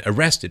have been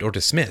arrested or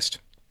dismissed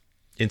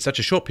in such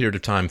a short period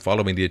of time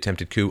following the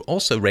attempted coup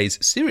also raise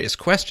serious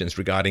questions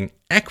regarding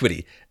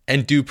equity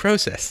and due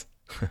process."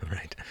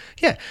 Right.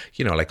 Yeah,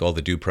 like all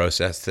the due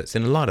process that's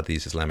in a lot of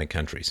these Islamic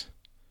countries.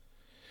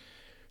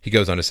 He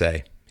goes on to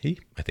say,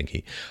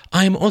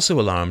 I am also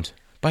alarmed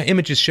by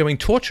images showing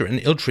torture and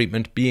ill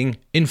treatment being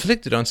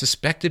inflicted on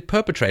suspected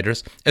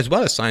perpetrators, as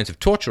well as signs of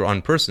torture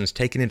on persons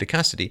taken into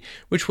custody,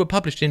 which were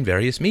published in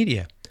various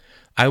media.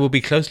 I will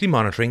be closely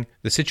monitoring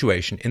the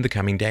situation in the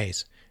coming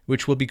days,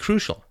 which will be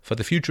crucial for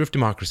the future of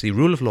democracy,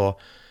 rule of law,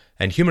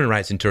 and human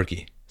rights in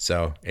Turkey.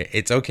 So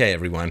it's okay,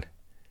 everyone.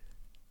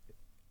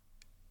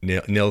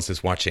 Nils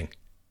is watching,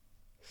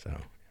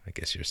 so I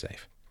guess you're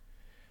safe.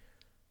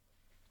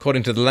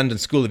 According to the London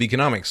School of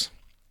Economics,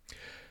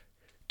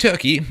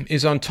 Turkey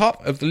is on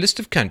top of the list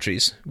of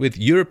countries with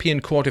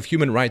European Court of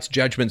Human Rights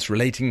judgments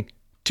relating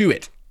to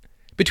it.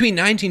 Between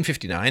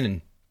 1959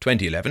 and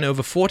 2011,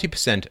 over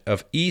 40%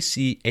 of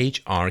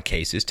ECHR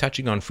cases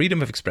touching on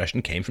freedom of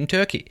expression came from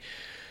Turkey.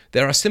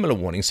 There are similar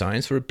warning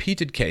signs for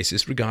repeated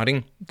cases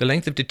regarding the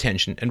length of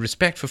detention and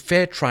respect for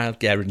fair trial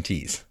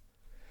guarantees.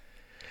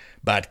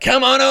 But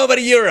come on over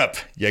to Europe.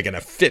 You're going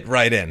to fit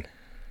right in.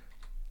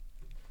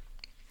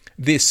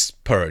 This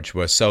purge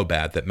was so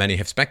bad that many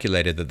have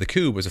speculated that the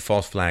coup was a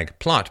false flag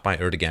plot by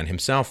Erdogan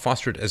himself,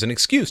 fostered as an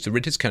excuse to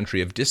rid his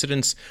country of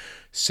dissidents,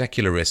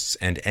 secularists,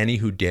 and any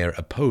who dare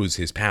oppose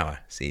his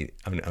power. See,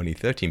 only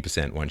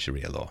 13% want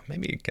Sharia law.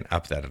 Maybe you can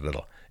up that a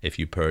little if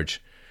you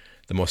purge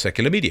the more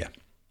secular media.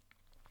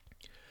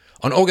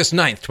 On August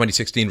 9th,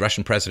 2016,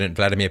 Russian President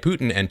Vladimir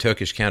Putin and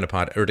Turkish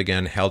counterpart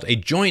Erdogan held a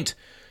joint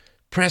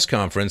press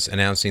conference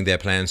announcing their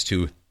plans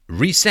to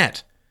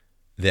reset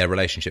their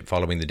relationship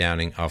following the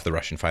downing of the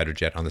Russian fighter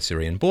jet on the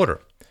Syrian border.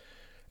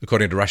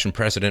 According to Russian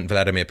President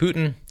Vladimir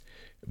Putin,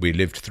 we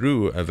lived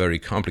through a very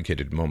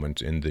complicated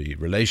moment in the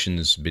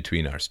relations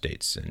between our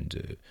states,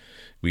 and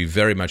we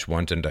very much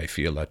want, and I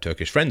feel our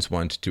Turkish friends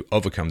want, to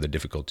overcome the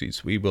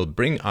difficulties. We will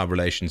bring our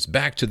relations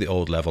back to the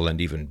old level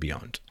and even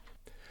beyond.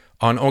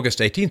 On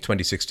August 18,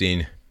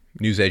 2016,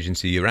 news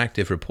agency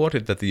Euractiv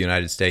reported that the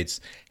United States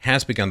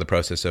has begun the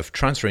process of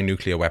transferring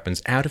nuclear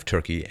weapons out of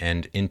Turkey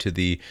and into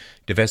the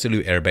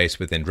Deveselu air base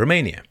within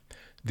Romania.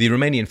 The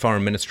Romanian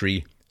Foreign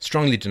Ministry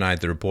strongly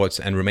denied the reports,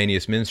 and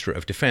Romania's Minister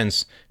of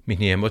Defense,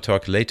 Mihnea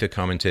Motok, later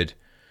commented,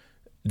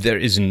 "There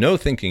is no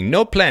thinking,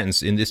 no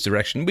plans in this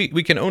direction.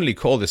 We can only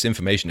call this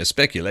information a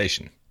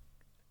speculation."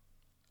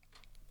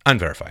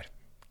 Unverified,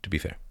 to be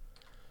fair.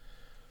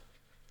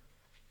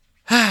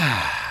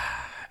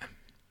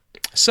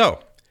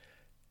 So,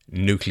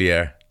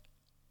 nuclear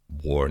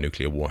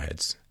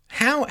warheads.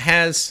 How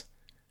has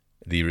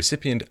the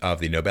recipient of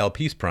the Nobel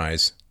Peace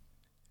Prize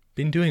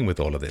been doing with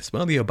all of this?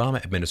 Well, the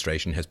Obama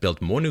administration has built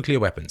more nuclear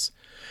weapons,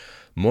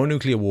 more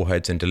nuclear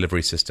warheads and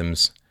delivery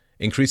systems,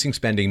 increasing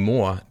spending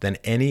more than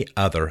any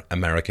other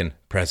American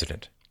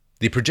president.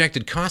 The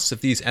projected costs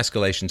of these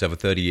escalations over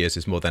 30 years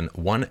is more than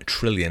 $1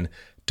 trillion,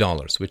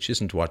 which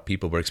isn't what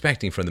people were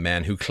expecting from the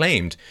man who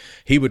claimed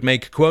he would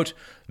make, quote,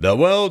 the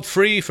world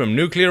free from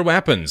nuclear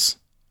weapons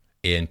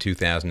in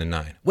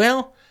 2009.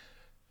 Well,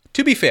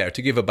 to be fair,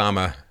 to give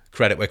Obama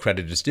credit where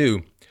credit is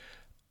due,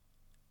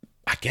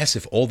 I guess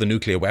if all the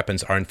nuclear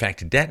weapons are in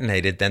fact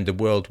detonated, then the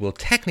world will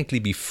technically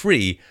be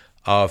free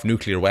of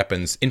nuclear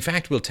weapons. In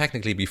fact, we'll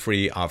technically be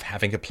free of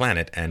having a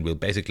planet, and will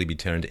basically be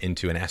turned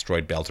into an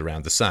asteroid belt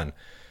around the sun.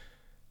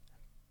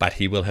 But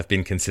he will have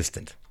been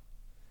consistent.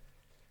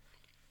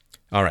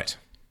 All right,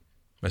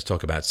 let's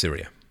talk about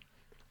Syria.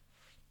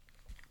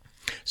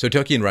 So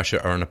Turkey and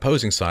Russia are on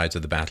opposing sides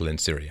of the battle in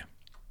Syria.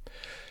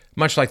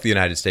 Much like the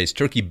United States,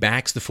 Turkey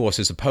backs the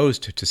forces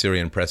opposed to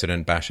Syrian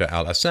President Bashar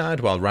al-Assad,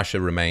 while Russia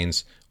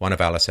remains one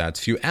of al-Assad's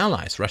few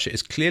allies. Russia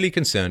is clearly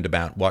concerned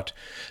about what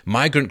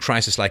migrant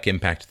crisis-like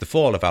impact the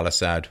fall of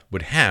al-Assad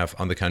would have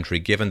on the country,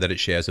 given that it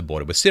shares a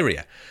border with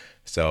Syria.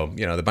 So,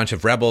 the bunch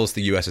of rebels,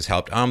 the U.S. has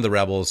helped arm the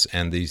rebels,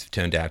 and these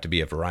turned out to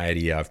be a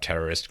variety of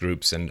terrorist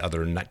groups and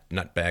other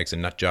nutbags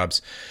and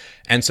nutjobs.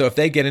 And so if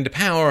they get into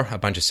power, a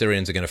bunch of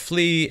Syrians are going to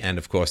flee, and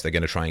of course they're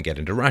going to try and get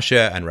into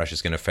Russia, and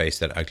Russia's going to face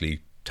that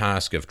ugly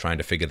task of trying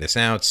to figure this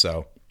out.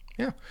 So,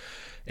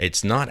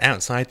 it's not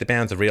outside the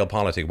bounds of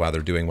realpolitik while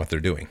they're doing what they're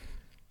doing.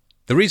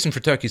 The reason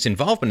for Turkey's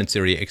involvement in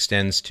Syria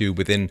extends to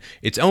within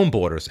its own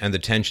borders and the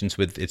tensions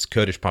with its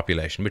Kurdish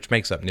population, which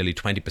makes up nearly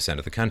 20%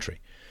 of the country.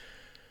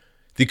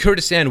 The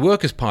Kurdistan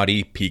Workers'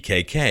 Party,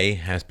 PKK,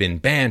 has been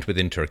banned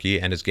within Turkey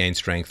and has gained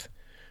strength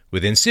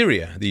within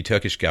Syria. The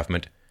Turkish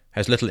government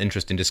has little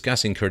interest in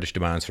discussing Kurdish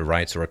demands for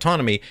rights or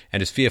autonomy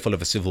and is fearful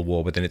of a civil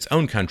war within its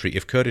own country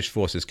if Kurdish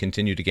forces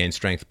continue to gain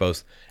strength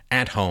both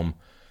at home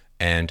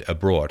and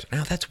abroad.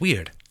 Now, that's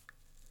weird.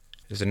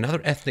 There's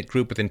another ethnic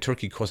group within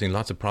Turkey causing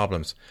lots of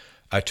problems.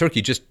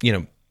 Turkey just,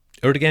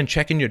 Erdogan,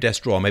 check in your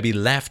desk drawer, maybe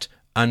left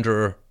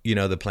under,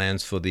 the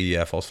plans for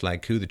the false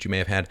flag coup that you may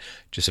have had,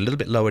 just a little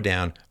bit lower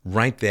down,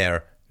 right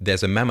there,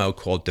 there's a memo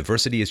called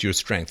Diversity is Your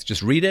Strength.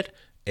 Just read it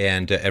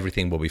and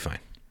everything will be fine.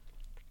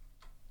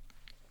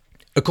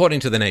 According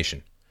to The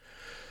Nation,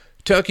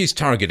 Turkey's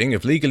targeting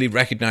of legally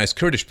recognized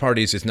Kurdish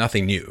parties is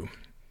nothing new.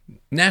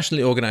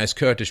 Nationally organized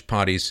Kurdish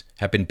parties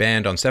have been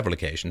banned on several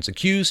occasions,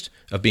 accused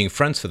of being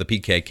fronts for the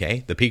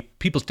PKK, the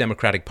People's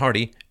Democratic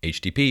Party,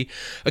 HDP,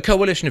 a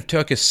coalition of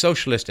Turkish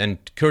socialist and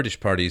Kurdish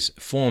parties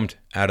formed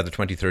out of the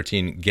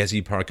 2013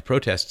 Gezi Park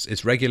protests,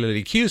 is regularly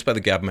accused by the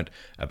government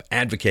of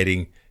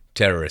advocating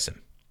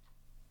terrorism.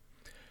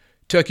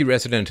 Turkey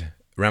resident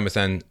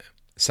Ramazan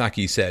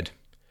Saki said,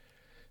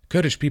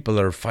 "Kurdish people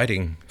are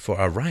fighting for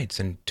our rights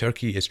and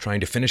Turkey is trying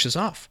to finish us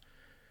off.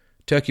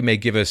 Turkey may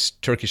give us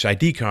Turkish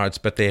ID cards,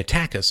 but they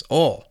attack us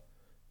all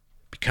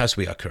because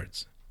we are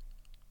Kurds."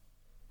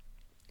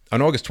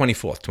 On August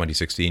 24th,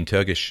 2016,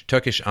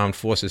 Turkish armed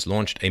forces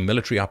launched a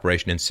military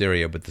operation in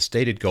Syria with the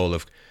stated goal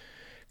of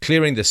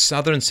clearing the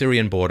southern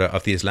Syrian border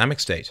of the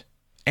Islamic State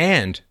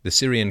and the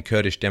Syrian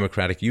Kurdish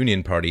Democratic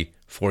Union Party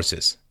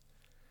forces.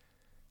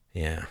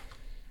 Yeah.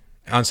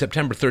 On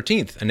September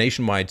 13th, a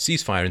nationwide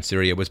ceasefire in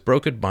Syria was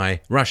brokered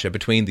by Russia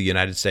between the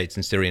United States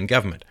and Syrian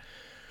government.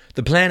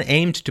 The plan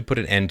aimed to put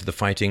an end to the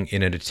fighting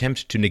in an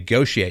attempt to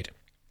negotiate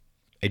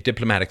a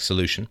diplomatic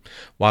solution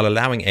while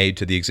allowing aid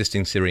to the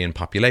existing Syrian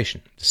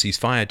population. The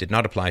ceasefire did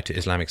not apply to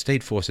Islamic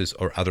State forces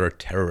or other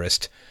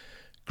terrorist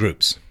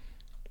groups.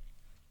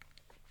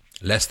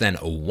 Less than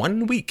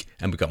 1 week,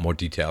 and we've got more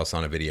details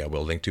on a video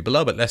we'll link to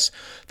below, but less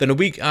than a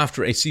week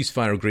after a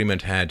ceasefire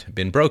agreement had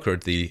been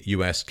brokered, the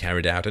US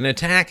carried out an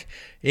attack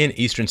in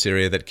eastern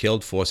Syria that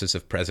killed forces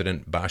of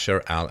President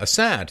Bashar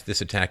al-Assad. This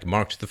attack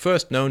marked the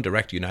first known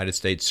direct United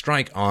States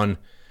strike on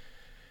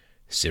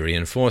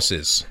Syrian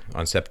forces.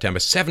 On September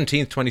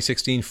 17,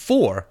 2016,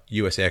 4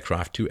 US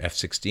aircraft, 2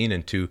 F-16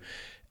 and 2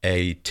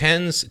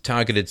 A-10s,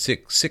 targeted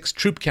six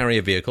troop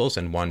carrier vehicles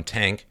and 1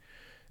 tank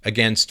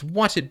against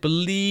what it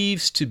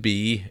believes to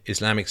be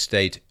Islamic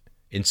State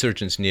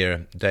insurgents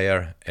near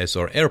Deir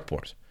ez-Zor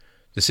airport.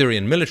 The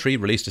Syrian military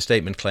released a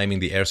statement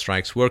claiming the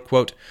airstrikes were,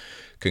 quote,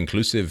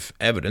 conclusive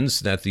evidence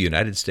that the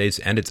United States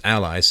and its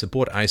allies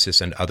support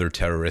ISIS and other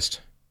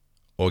terrorist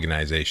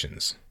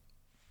organizations.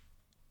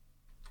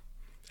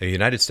 A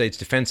United States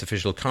defense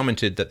official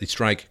commented that the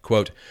strike,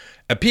 quote,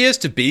 appears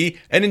to be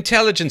an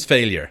intelligence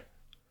failure.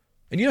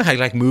 And you know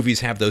how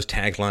movies have those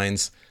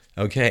taglines?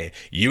 Okay,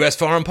 U.S.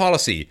 foreign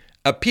policy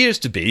appears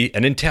to be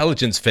an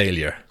intelligence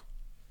failure.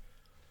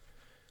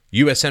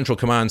 U.S. Central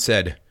Command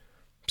said,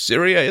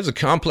 Syria is a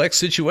complex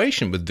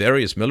situation with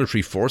various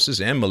military forces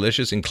and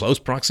militias in close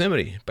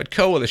proximity, but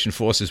coalition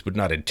forces would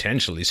not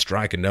intentionally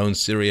strike a known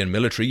Syrian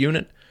military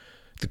unit.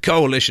 The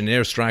coalition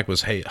airstrike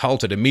was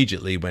halted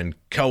immediately when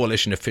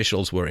coalition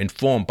officials were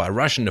informed by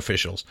Russian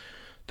officials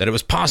that it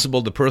was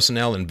possible the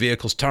personnel and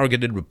vehicles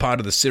targeted were part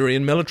of the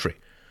Syrian military.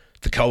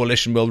 The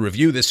coalition will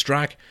review this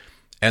strike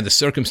and the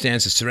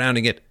circumstances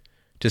surrounding it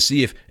to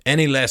see if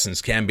any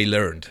lessons can be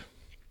learned.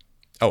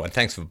 Oh, and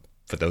thanks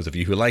for those of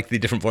you who like the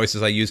different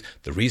voices I use.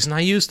 The reason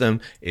I use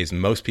them is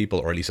most people,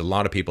 or at least a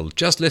lot of people,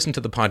 just listen to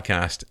the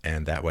podcast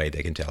and that way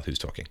they can tell who's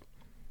talking.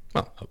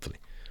 Well, hopefully.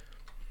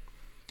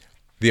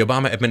 The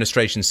Obama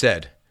administration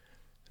said,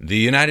 the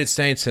United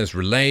States has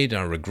relayed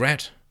our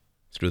regret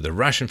through the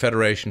Russian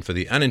Federation for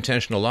the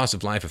unintentional loss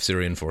of life of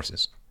Syrian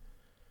forces.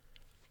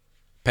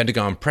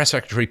 Pentagon Press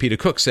Secretary Peter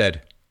Cook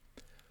said,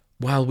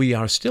 while we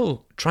are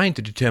still trying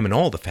to determine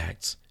all the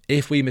facts,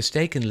 if we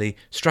mistakenly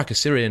struck a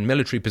Syrian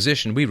military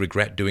position, we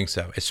regret doing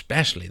so,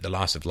 especially the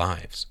loss of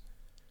lives.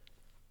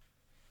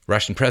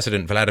 Russian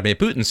President Vladimir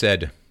Putin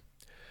said,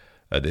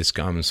 this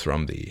comes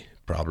from the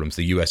problems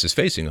the U.S. is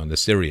facing on the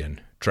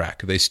Syrian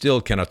track. They still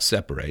cannot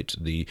separate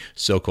the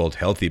so-called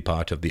healthy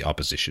part of the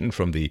opposition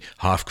from the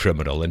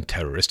half-criminal and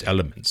terrorist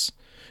elements.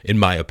 In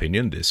my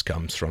opinion, this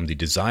comes from the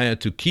desire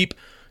to keep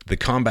the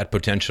combat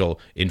potential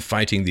in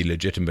fighting the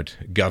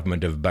legitimate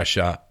government of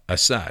Bashar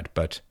Assad,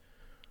 but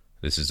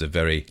this is a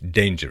very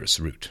dangerous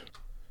route.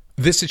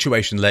 This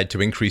situation led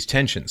to increased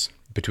tensions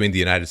between the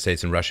United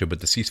States and Russia, with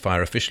the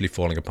ceasefire officially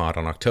falling apart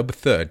on October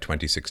 3rd,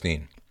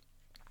 2016.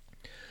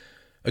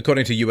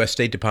 According to U.S.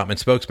 State Department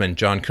spokesman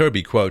John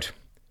Kirby, quote,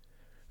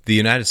 the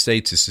United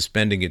States is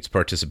suspending its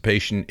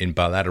participation in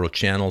bilateral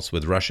channels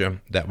with Russia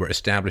that were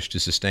established to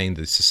sustain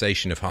the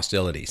cessation of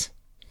hostilities.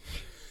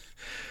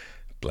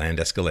 Bland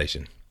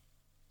escalation.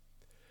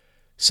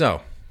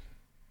 So,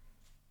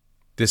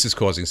 this is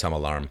causing some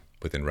alarm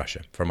within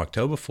Russia. From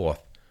October 4th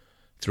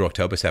through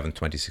October 7th,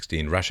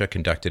 2016, Russia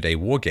conducted a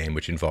war game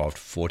which involved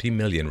 40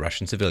 million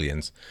Russian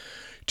civilians,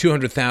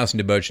 200,000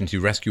 emergency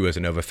rescuers,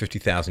 and over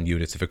 50,000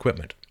 units of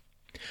equipment.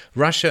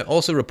 Russia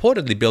also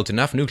reportedly built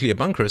enough nuclear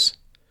bunkers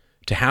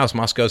to house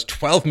Moscow's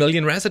 12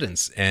 million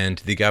residents, and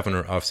the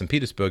governor of St.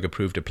 Petersburg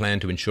approved a plan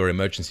to ensure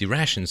emergency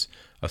rations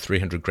of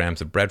 300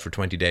 grams of bread for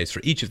 20 days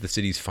for each of the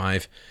city's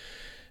 5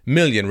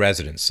 million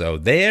residents. So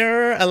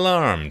they're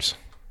alarmed.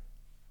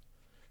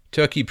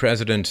 Turkey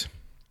President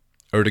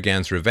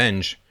Erdogan's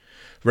revenge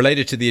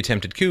related to the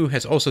attempted coup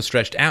has also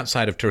stretched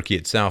outside of Turkey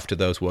itself to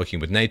those working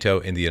with NATO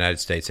in the United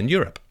States and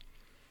Europe.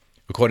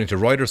 According to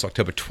Reuters,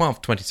 October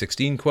 12,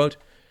 2016, quote,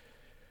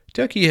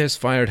 Turkey has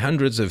fired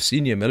hundreds of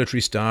senior military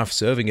staff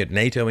serving at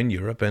NATO in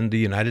Europe and the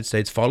United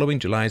States following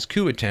July's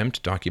coup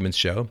attempt, documents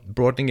show,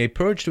 broadening a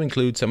purge to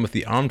include some of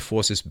the armed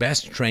forces'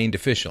 best-trained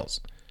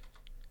officials.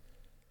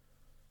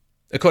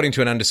 According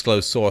to an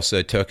undisclosed source,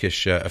 a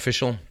Turkish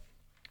official,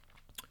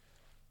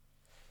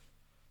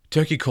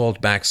 Turkey called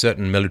back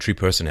certain military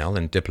personnel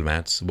and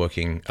diplomats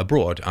working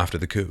abroad after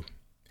the coup.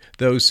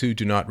 Those who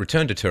do not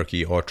return to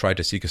Turkey or try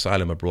to seek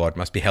asylum abroad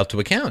must be held to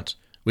account.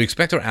 We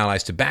expect our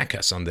allies to back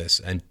us on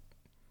this and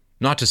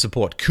not to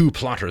support coup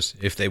plotters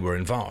if they were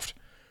involved.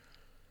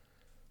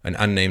 An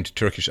unnamed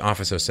Turkish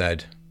officer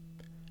said,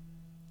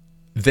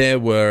 there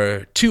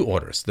were 2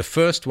 orders. The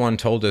first one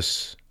told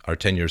us our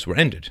tenures were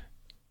ended.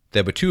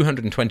 There were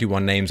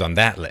 221 names on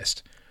that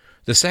list.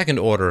 The second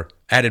order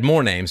added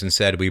more names and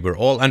said we were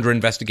all under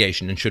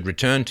investigation and should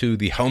return to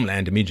the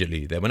homeland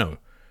immediately. There were no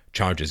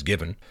charges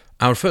given.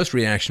 Our first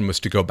reaction was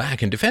to go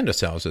back and defend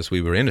ourselves as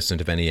we were innocent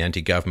of any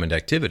anti-government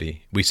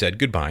activity. We said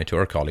goodbye to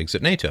our colleagues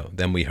at NATO.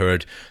 Then we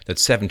heard that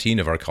 17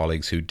 of our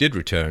colleagues who did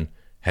return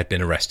had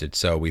been arrested,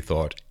 so we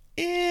thought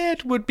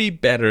it would be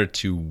better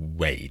to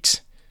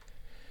wait.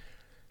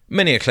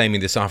 Many are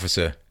claiming this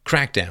officer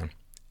crackdown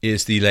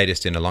is the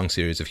latest in a long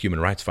series of human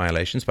rights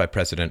violations by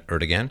President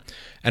Erdogan,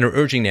 and are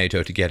urging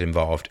NATO to get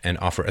involved and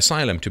offer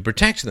asylum to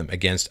protect them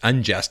against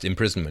unjust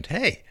imprisonment.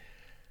 Hey,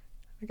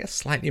 I guess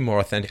slightly more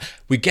authentic.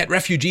 We get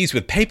refugees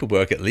with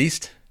paperwork, at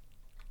least.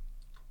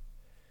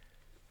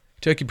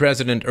 Turkey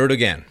President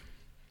Erdogan.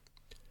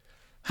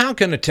 How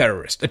can a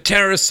terrorist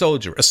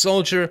soldier, a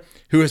soldier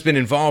who has been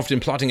involved in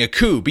plotting a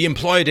coup, be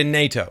employed in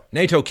NATO?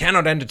 NATO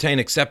cannot entertain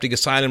accepting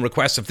asylum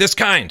requests of this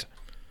kind.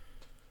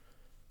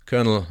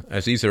 Colonel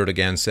Aziz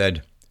Erdogan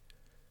said,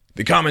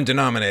 the common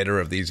denominator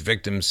of these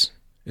victims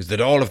is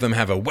that all of them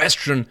have a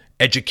Western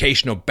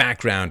educational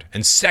background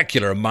and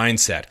secular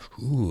mindset.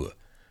 Ooh,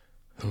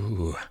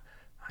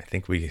 I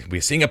think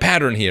we're seeing a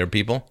pattern here,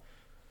 people.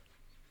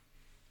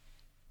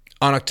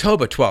 On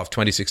October 12,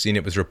 2016,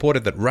 it was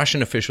reported that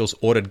Russian officials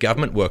ordered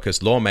government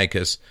workers,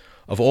 lawmakers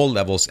of all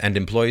levels, and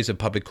employees of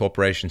public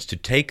corporations to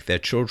take their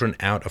children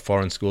out of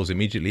foreign schools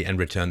immediately and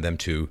return them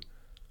to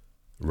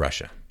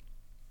Russia.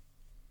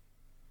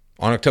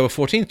 On October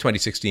 14,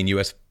 2016,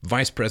 U.S.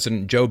 Vice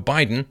President Joe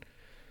Biden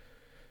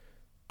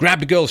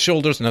grabbed a girl's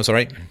shoulders,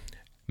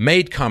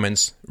 made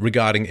comments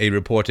regarding a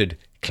reported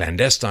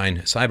clandestine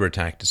cyber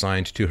attack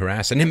designed to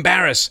harass and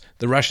embarrass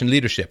the Russian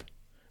leadership.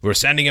 We're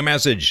sending a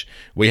message.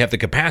 We have the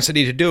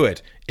capacity to do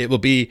it. It will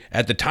be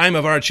at the time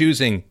of our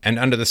choosing and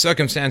under the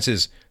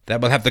circumstances that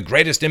will have the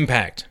greatest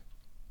impact.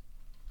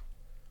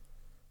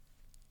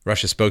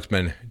 Russia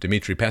spokesman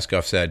Dmitry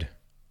Peskov said,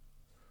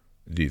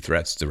 the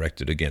threats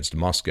directed against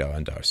Moscow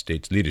and our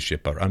state's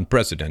leadership are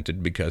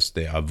unprecedented because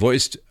they are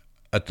voiced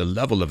at the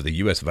level of the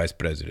U.S. Vice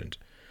President.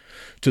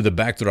 To the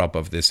backdrop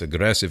of this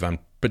aggressive,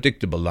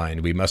 unpredictable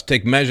line, we must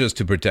take measures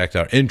to protect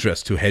our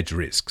interests to hedge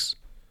risks.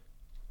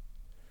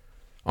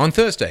 On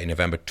Thursday,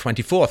 November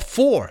 24th,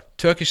 4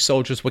 Turkish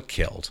soldiers were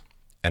killed,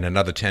 and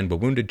another 10 were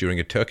wounded during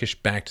a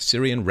Turkish-backed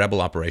Syrian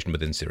rebel operation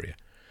within Syria.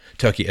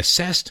 Turkey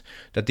assessed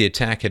that the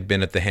attack had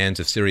been at the hands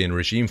of Syrian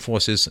regime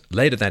forces.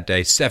 Later that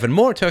day, 7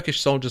 more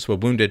Turkish soldiers were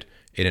wounded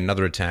in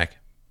another attack,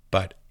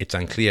 but it's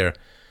unclear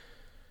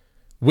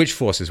which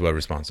forces were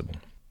responsible.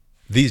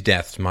 These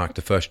deaths marked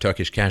the first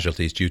Turkish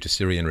casualties due to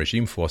Syrian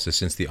regime forces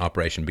since the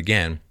operation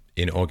began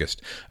in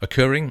August,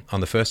 occurring on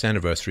the first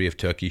anniversary of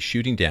Turkey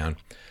shooting down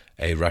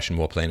a Russian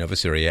warplane over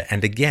Syria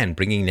and again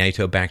bringing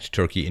NATO-backed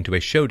Turkey into a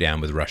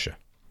showdown with Russia.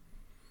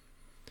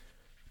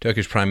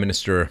 Turkish Prime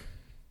Minister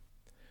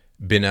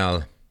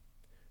Binali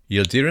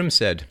Yildirim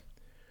said,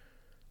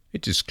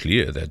 it is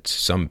clear that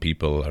some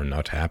people are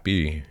not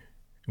happy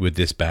with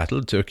this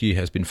battle Turkey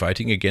has been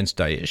fighting against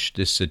Daesh.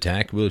 This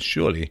attack will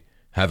surely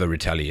have a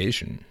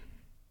retaliation.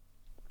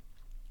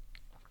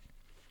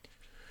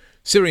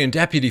 Syrian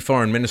Deputy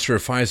Foreign Minister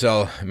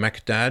Faisal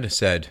Mekdad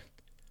said,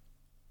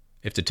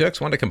 if the Turks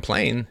want to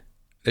complain,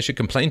 they should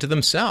complain to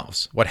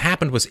themselves. What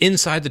happened was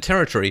inside the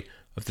territory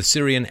of the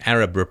Syrian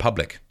Arab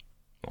Republic.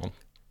 Well,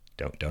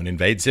 don't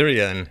invade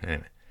Syria.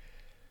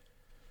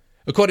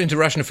 According to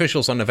Russian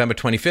officials, on November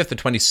 25th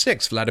and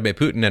 26th, Vladimir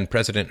Putin and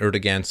President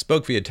Erdogan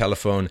spoke via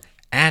telephone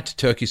at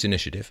Turkey's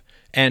initiative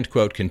and,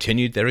 quote,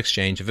 continued their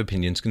exchange of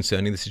opinions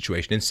concerning the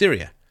situation in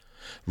Syria,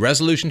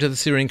 resolution to the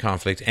Syrian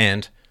conflict,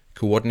 and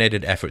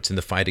coordinated efforts in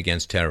the fight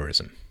against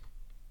terrorism.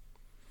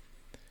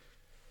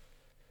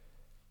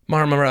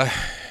 Marmara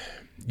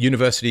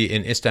University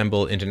in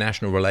Istanbul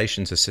International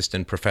Relations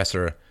Assistant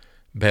Professor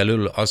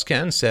Behlul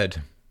Özkan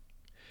said,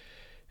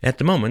 at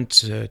the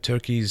moment,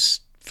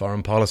 Turkey's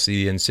foreign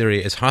policy in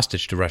Syria is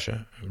hostage to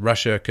Russia.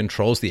 Russia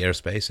controls the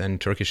airspace and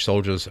Turkish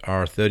soldiers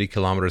are 30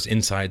 kilometers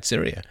inside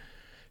Syria.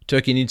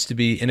 Turkey needs to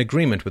be in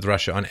agreement with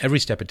Russia on every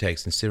step it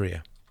takes in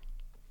Syria.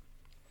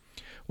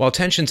 While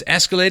tensions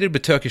escalated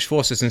with Turkish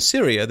forces in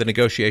Syria, the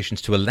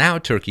negotiations to allow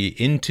Turkey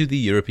into the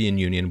European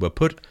Union were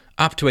put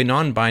up to a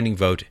non-binding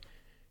vote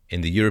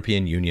in the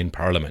European Union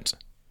Parliament.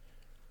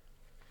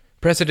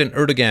 President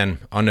Erdogan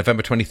on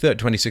November 23,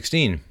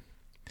 2016,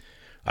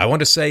 I want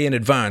to say in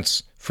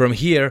advance, from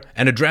here,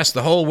 and address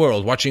the whole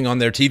world watching on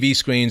their TV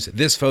screens,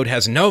 this vote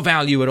has no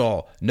value at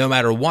all. No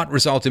matter what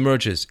result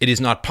emerges, it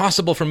is not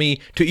possible for me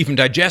to even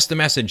digest the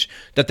message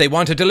that they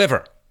want to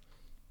deliver.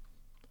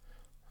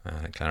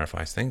 That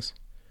clarifies things.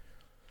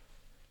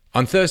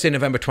 On Thursday,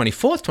 November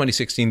 24,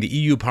 2016, the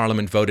EU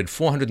Parliament voted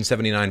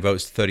 479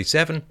 votes to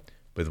 37,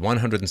 with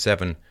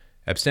 107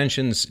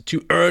 abstentions,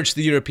 to urge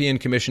the European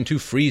Commission to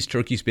freeze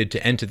Turkey's bid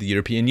to enter the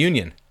European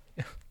Union.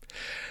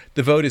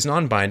 The vote is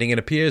non-binding and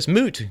appears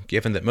moot,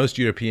 given that most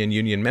European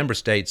Union member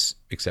states,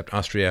 except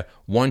Austria,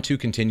 want to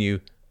continue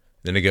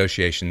the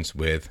negotiations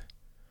with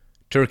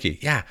Turkey.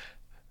 Yeah,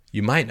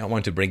 you might not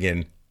want to bring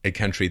in a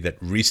country that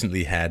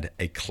recently had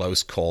a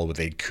close call with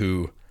a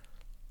coup.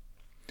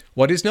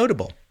 What is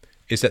notable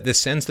is that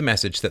this sends the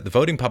message that the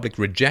voting public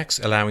rejects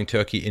allowing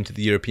Turkey into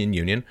the European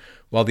Union,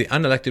 while the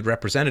unelected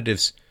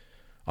representatives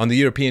on the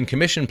European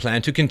Commission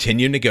plan to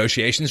continue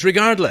negotiations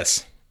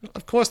regardless.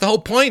 Of course, the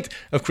whole point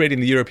of creating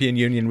the European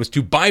Union was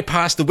to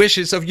bypass the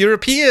wishes of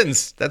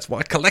Europeans. That's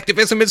what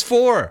collectivism is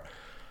for.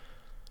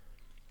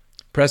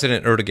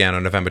 President Erdogan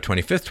on November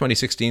 25,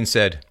 2016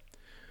 said,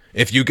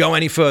 "If you go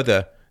any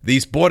further,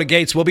 these border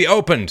gates will be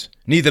opened.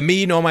 Neither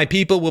me nor my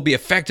people will be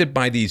affected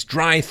by these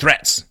dry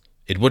threats.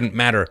 It wouldn't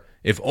matter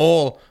if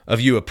all of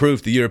you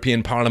approved the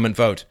European Parliament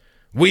vote.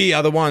 We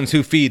are the ones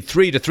who feed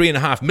 3 to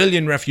 3.5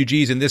 million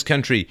refugees in this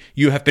country.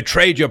 You have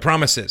betrayed your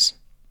promises."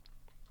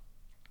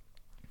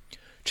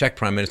 Czech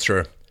Prime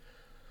Minister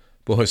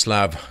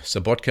Bohuslav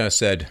Sobotka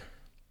said,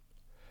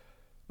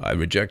 "I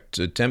reject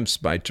attempts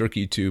by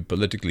Turkey to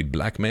politically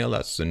blackmail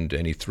us and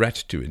any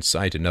threat to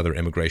incite another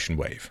immigration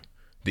wave.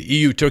 The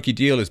EU-Turkey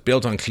deal is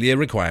built on clear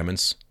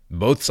requirements.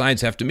 Both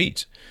sides have to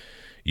meet.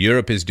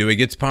 Europe is doing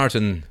its part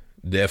and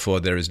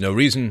therefore there is no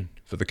reason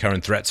for the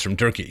current threats from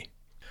Turkey."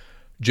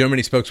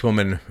 Germany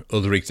spokeswoman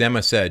Ulrike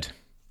Zemmer said,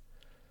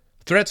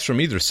 "Threats from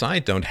either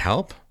side don't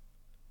help.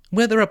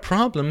 Where there are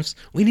problems,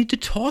 we need to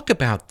talk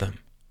about them."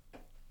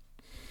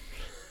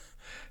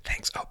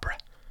 Thanks, Oprah.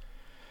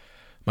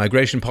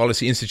 Migration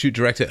Policy Institute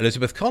Director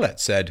Elizabeth Collett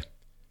said,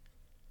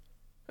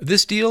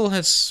 "This deal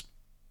has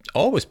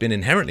always been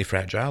inherently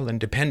fragile and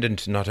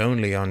dependent not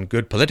only on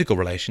good political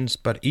relations,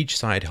 but each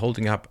side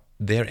holding up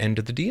their end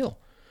of the deal.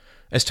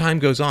 As time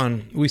goes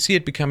on, we see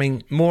it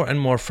becoming more and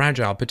more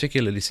fragile,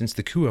 particularly since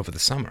the coup over the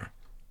summer."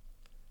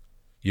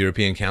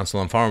 European Council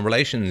on Foreign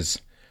Relations,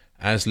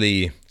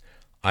 Asli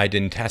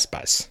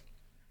Aydin-Tasbas.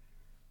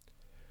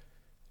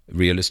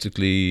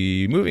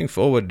 Realistically, moving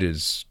forward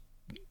is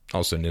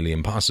also nearly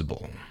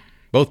impossible.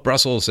 Both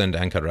Brussels and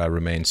Ankara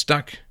remain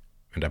stuck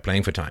and are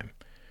playing for time.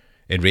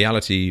 In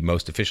reality,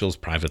 most officials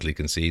privately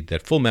concede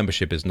that full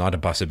membership is not a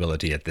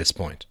possibility at this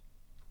point.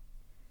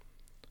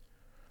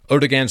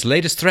 Erdogan's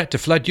latest threat to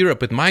flood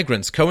Europe with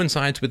migrants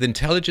coincides with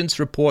intelligence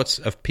reports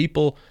of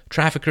people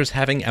traffickers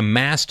having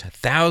amassed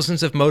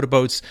thousands of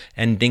motorboats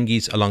and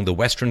dinghies along the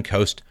western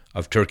coast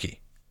of Turkey.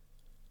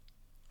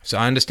 So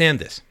I understand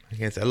this.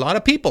 It's a lot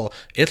of people,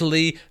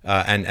 Italy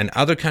and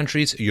other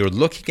countries, you're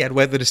looking at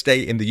whether to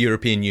stay in the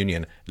European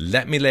Union.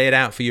 Let me lay it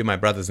out for you, my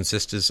brothers and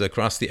sisters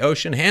across the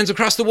ocean. Hands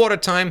across the water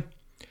time.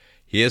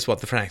 Here's what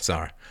the facts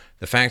are.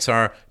 The facts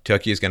are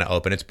Turkey is going to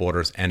open its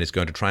borders and is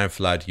going to try and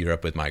flood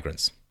Europe with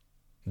migrants.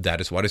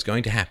 That is what is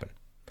going to happen.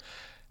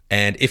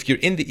 And if you're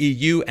in the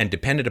EU and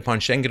dependent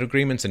upon Schengen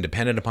agreements and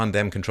dependent upon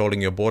them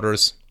controlling your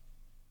borders,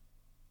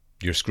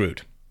 you're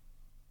screwed.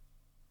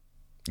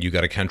 You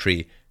got a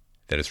country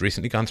that has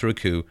recently gone through a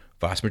coup,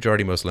 vast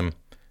majority Muslim,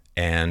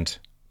 and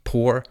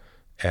poor,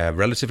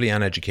 relatively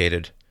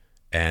uneducated,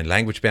 and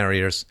language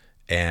barriers,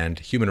 and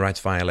human rights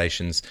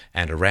violations,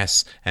 and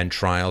arrests, and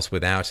trials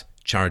without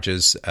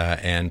charges,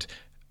 and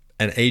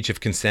an age of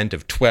consent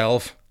of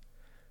 12.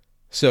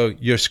 So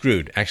you're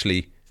screwed.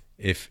 Actually,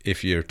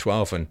 if you're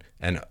 12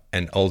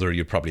 and older,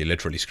 you're probably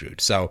literally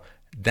screwed. So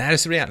that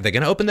is the reality. They're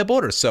going to open their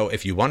borders. So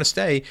if you want to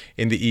stay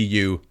in the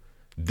EU,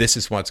 this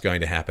is what's going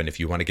to happen. If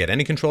you want to get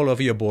any control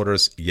over your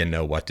borders, you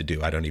know what to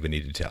do. I don't even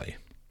need to tell you.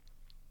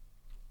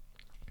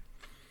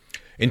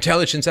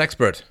 Intelligence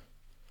expert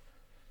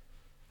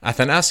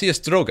Athanasios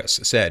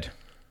Drogas said,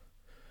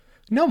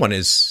 "No one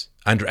is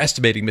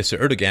underestimating Mr.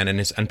 Erdogan and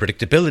his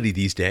unpredictability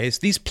these days.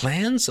 These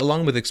plans,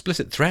 along with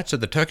explicit threats that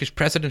the Turkish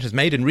president has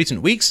made in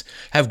recent weeks,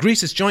 have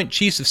Greece's Joint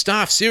Chiefs of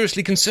Staff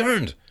seriously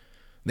concerned.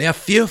 They are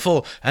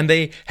fearful, and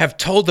they have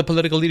told the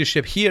political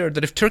leadership here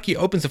that if Turkey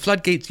opens the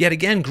floodgates yet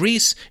again,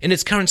 Greece, in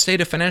its current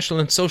state of financial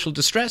and social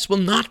distress, will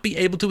not be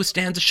able to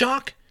withstand the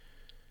shock.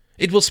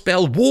 It will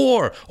spell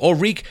war or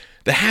wreak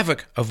the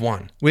havoc of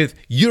one. With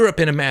Europe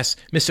in a mess,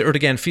 Mr.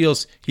 Erdogan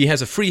feels he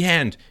has a free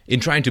hand in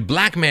trying to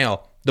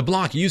blackmail The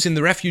bloc using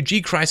the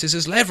refugee crisis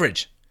as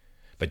leverage.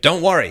 But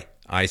don't worry,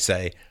 I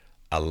say,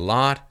 a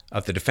lot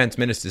of the defense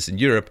ministers in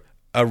Europe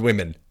are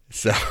women.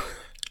 So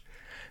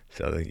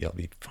you'll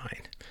be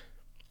fine.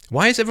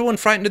 Why is everyone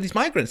frightened of these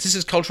migrants? This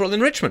is cultural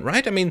enrichment,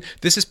 right? I mean,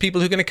 this is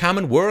people who are going to come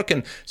and work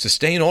and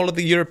sustain all of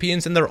the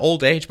Europeans in their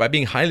old age by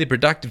being highly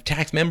productive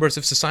tax members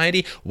of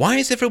society. Why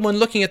is everyone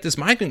looking at this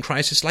migrant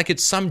crisis like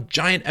it's some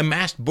giant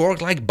amassed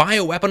Borg-like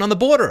bioweapon on the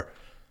border?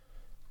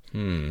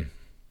 To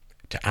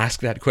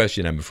ask that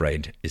question, I'm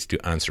afraid, is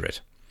to answer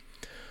it.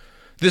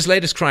 This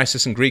latest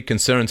crisis and Greek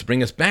concerns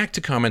bring us back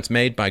to comments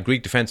made by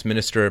Greek Defense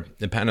Minister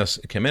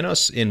Panos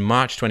Kamenos in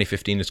March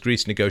 2015 as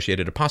Greece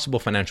negotiated a possible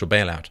financial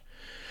bailout.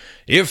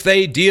 If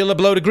they deal a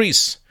blow to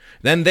Greece,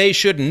 then they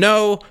should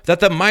know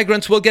that the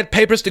migrants will get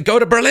papers to go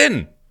to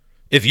Berlin.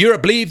 If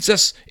Europe leaves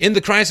us in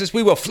the crisis,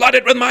 we will flood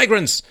it with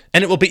migrants,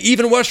 and it will be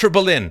even worse for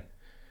Berlin.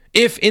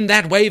 If in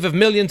that wave of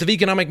millions of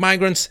economic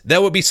migrants,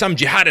 there will be some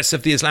jihadists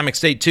of the Islamic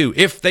State too.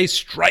 If they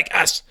strike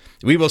us,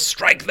 we will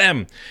strike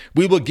them.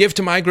 We will give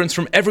to migrants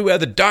from everywhere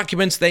the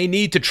documents they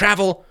need to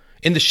travel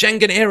in the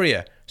Schengen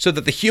area so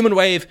that the human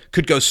wave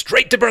could go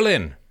straight to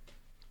Berlin.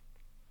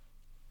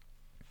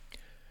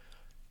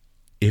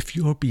 If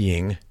you're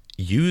being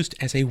used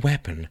as a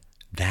weapon,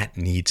 that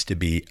needs to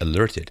be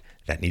alerted.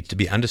 That needs to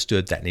be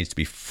understood. That needs to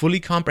be fully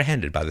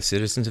comprehended by the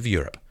citizens of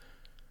Europe.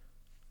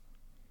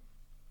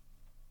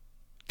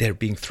 They're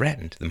being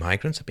threatened. The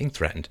migrants are being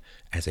threatened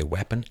as a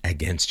weapon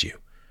against you.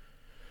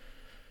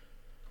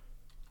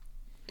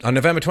 On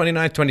November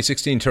 29,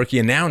 2016, Turkey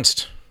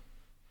announced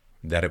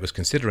that it was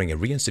considering a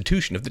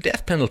reinstitution of the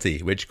death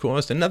penalty, which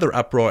caused another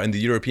uproar in the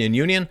European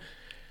Union,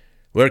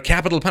 where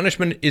capital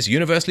punishment is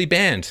universally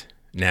banned.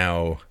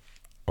 Now,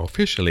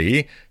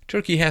 officially,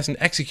 Turkey hasn't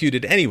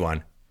executed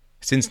anyone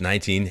since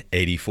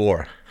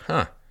 1984.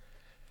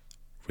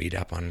 Read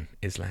up on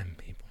Islam,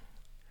 people.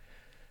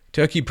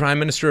 Turkey Prime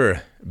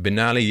Minister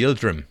Binali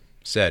Yildirim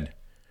said,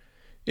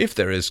 "If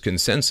there is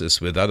consensus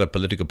with other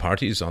political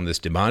parties on this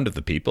demand of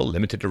the people,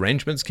 limited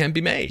arrangements can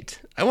be made.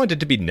 I want it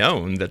to be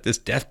known that this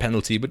death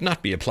penalty would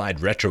not be applied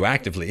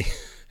retroactively."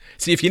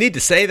 See, if you need to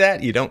say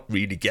that, you don't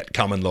really get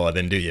common law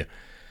then, do you?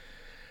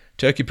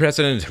 Turkey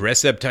President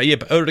Recep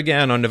Tayyip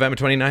Erdogan on November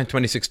 29,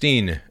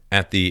 2016,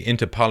 at the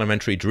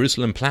Interparliamentary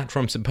Jerusalem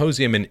Platform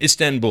Symposium in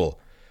Istanbul.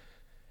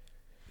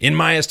 "In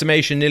my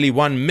estimation, nearly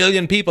 1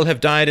 million people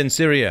have died in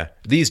Syria.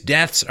 These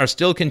deaths are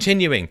still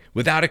continuing,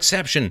 without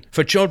exception,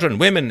 for children,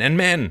 women, and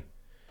men.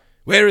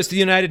 Where is the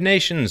United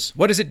Nations?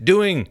 What is it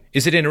doing?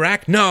 Is it in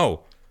Iraq?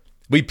 No.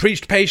 We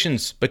preached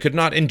patience, but could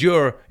not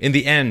endure in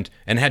the end,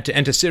 and had to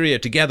enter Syria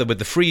together with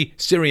the Free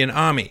Syrian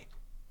Army.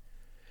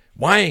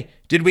 Why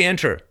did we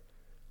enter?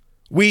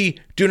 We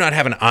do not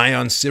have an eye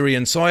on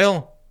Syrian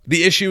soil.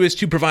 The issue is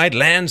to provide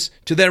lands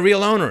to their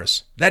real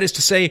owners. That is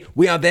to say,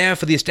 we are there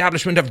for the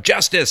establishment of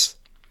justice.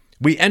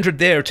 We entered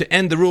there to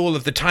end the rule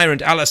of the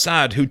tyrant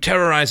al-Assad, who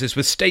terrorizes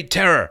with state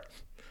terror.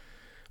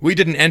 We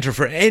didn't enter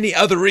for any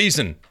other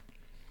reason."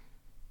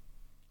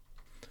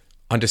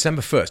 On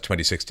December 1st,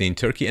 2016,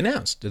 Turkey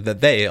announced that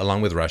they,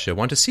 along with Russia,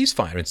 want a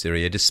ceasefire in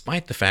Syria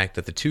despite the fact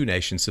that the two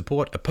nations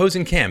support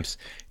opposing camps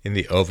in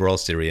the overall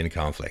Syrian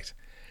conflict.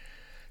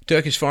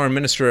 Turkish Foreign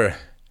Minister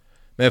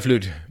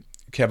Mevlut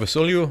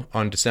Cavusoglu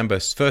on December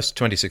 1st,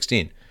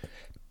 2016.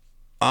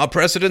 "Our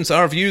precedents,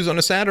 our views on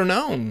Assad are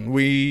known.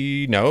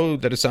 We know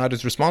that Assad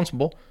is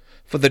responsible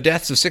for the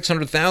deaths of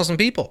 600,000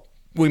 people.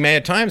 We may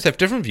at times have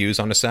different views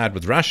on Assad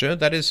with Russia.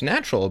 That is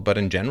natural, but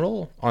in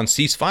general, on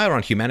ceasefire,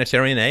 on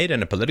humanitarian aid,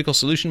 and a political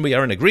solution, we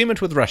are in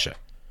agreement with Russia."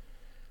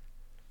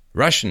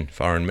 Russian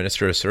Foreign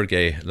Minister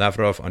Sergei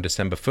Lavrov on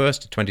December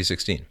 1st,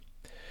 2016.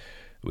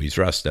 "We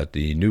trust that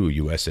the new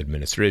U.S.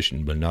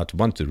 administration will not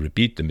want to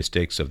repeat the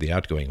mistakes of the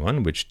outgoing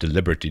one, which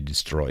deliberately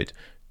destroyed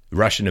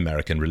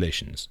Russian-American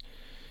relations.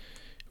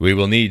 We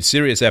will need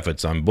serious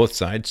efforts on both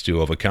sides to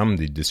overcome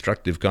the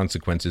destructive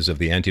consequences of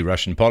the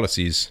anti-Russian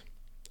policies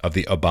of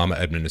the Obama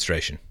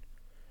administration."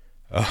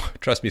 Oh,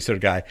 trust me,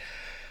 Sergei.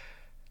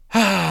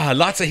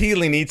 Lots of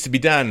healing needs to be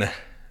done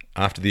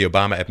after the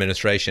Obama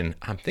administration.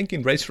 I'm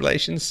thinking race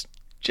relations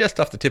just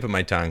off the tip of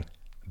my tongue,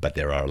 but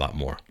there are a lot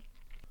more.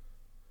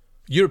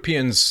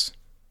 Europeans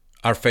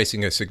are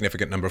facing a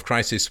significant number of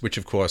crises, which,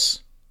 of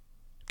course,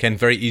 can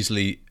very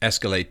easily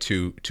escalate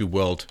to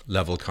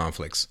world-level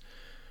conflicts.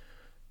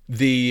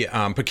 The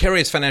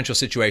precarious financial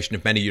situation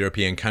of many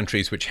European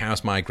countries which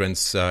house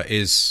migrants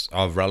is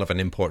of relevant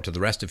import to the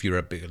rest of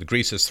Europe.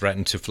 Greece has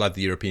threatened to flood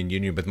the European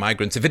Union with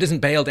migrants if it isn't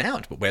bailed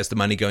out. But where's the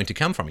money going to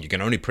come from? You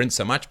can only print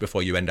so much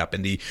before you end up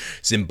in the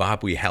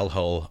Zimbabwe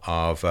hellhole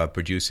of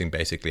producing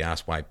basically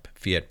asswipe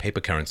fiat paper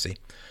currency.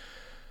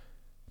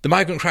 The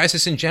migrant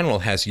crisis in general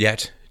has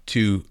yet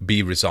to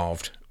be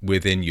resolved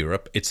within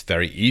Europe. It's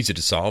very easy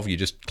to solve. You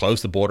just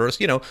close the borders,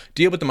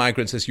 deal with the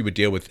migrants as you would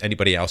deal with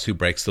anybody else who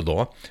breaks the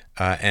law.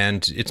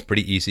 And it's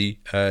pretty easy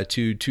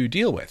to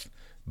deal with.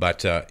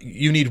 But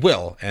you need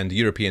will, and the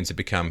Europeans have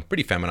become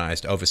pretty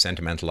feminized,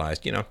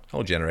 over-sentimentalized.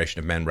 Whole generation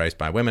of men raised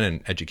by women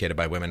and educated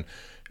by women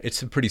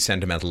It's a pretty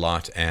sentimental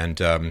lot,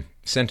 and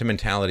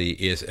sentimentality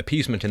is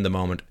appeasement in the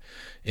moment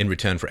in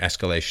return for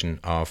escalation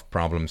of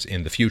problems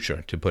in the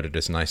future, to put it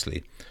as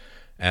nicely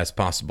as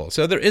possible.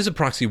 So there is a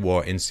proxy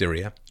war in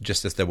Syria,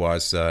 just as there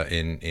was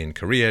in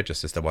Korea,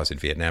 just as there was in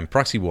Vietnam.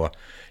 Proxy war.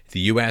 The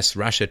US,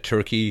 Russia,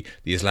 Turkey,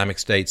 the Islamic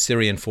State,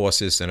 Syrian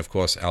forces, and of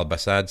course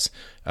al-Assad's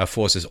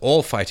forces,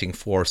 all fighting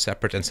for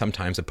separate and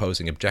sometimes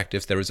opposing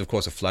objectives. There is, of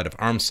course, a flood of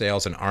arms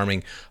sales and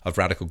arming of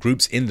radical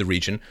groups in the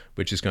region,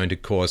 which is going to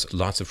cause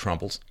lots of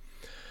troubles.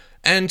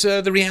 And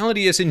the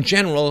reality is, in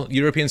general,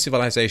 European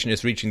civilization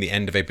is reaching the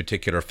end of a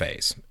particular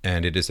phase.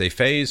 And it is a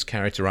phase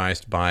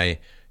characterized by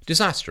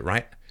disaster,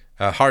 right?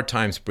 Hard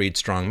times breed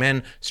strong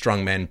men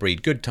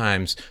breed good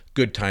times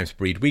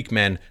breed weak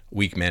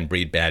men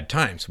breed bad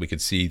times. We could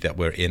see that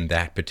we're in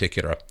that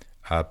particular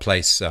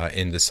place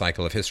in the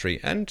cycle of history.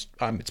 And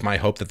it's my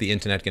hope that the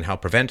internet can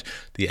help prevent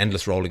the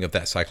endless rolling of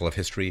that cycle of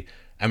history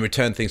and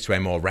return things to a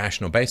more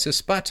rational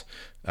basis. But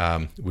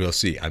we'll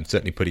see. I'm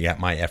certainly putting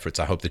out my efforts.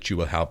 I hope that you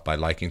will help by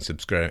liking,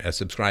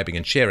 subscribing,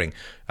 and sharing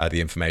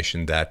the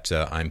information that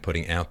I'm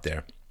putting out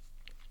there.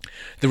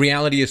 The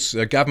reality is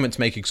governments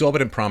make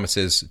exorbitant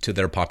promises to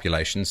their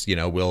populations.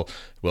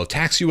 We'll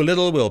tax you a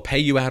little, we'll pay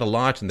you out a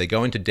lot, and they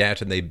go into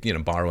debt and they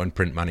borrow and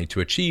print money to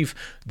achieve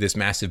this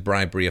massive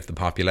bribery of the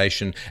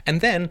population.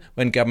 And then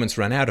when governments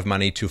run out of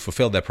money to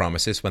fulfill their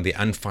promises, when the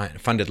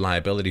unfunded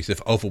liabilities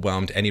have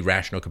overwhelmed any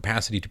rational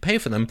capacity to pay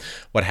for them,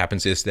 what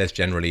happens is there's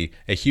generally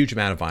a huge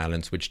amount of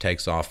violence which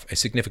takes off a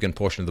significant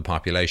portion of the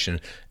population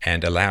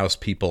and allows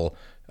people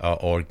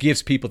or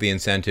gives people the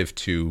incentive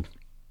to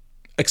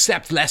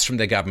accept less from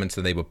their governments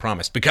than they were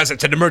promised, because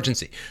it's an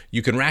emergency.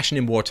 You can ration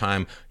in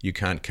wartime, you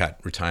can't cut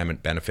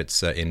retirement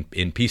benefits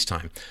in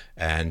peacetime.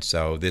 And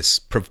so this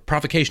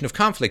provocation of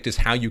conflict is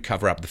how you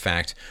cover up the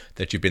fact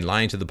that you've been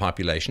lying to the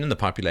population, and the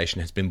population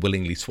has been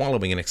willingly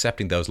swallowing and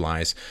accepting those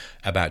lies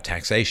about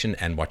taxation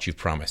and what you've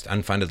promised.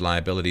 Unfunded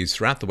liabilities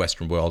throughout the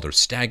Western world are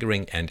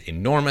staggering and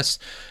enormous,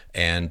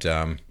 and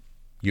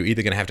you're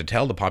either going to have to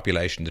tell the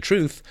population the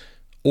truth,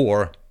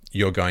 or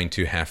you're going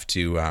to have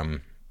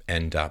to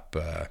end up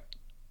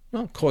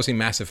causing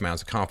massive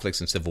amounts of conflicts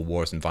and civil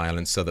wars and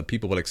violence, so that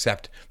people will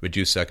accept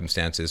reduced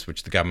circumstances,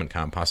 which the government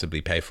can't possibly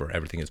pay for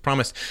everything it's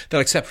promised.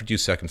 They'll accept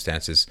reduced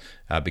circumstances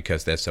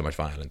because there's so much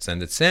violence.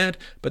 And it's sad,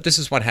 but this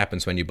is what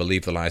happens when you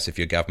believe the lies of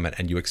your government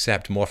and you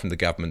accept more from the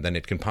government than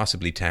it can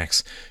possibly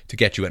tax to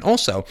get you. And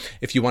also,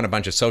 if you want a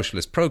bunch of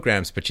socialist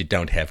programs but you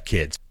don't have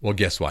kids, well,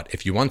 guess what?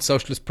 If you want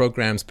socialist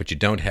programs but you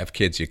don't have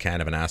kids, you're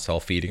kind of an asshole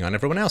feeding on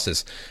everyone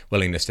else's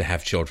willingness to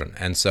have children.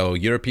 And so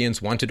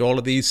Europeans wanted all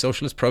of these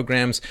socialist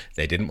programs.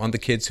 They didn't want the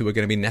kids who were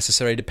going to be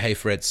necessary to pay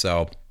for it.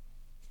 So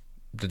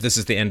this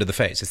is the end of the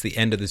phase. It's the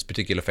end of this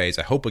particular phase.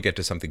 I hope we'll get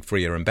to something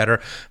freer and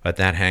better, but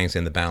that hangs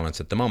in the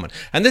balance at the moment.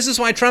 And this is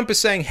why Trump is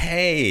saying,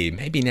 hey,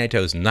 maybe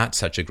NATO's not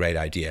such a great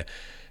idea.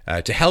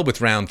 To hell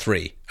with round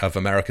 3 of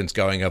Americans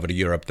going over to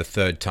Europe the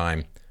third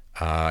time,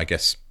 I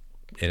guess,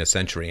 in a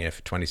century.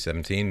 If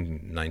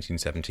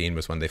 1917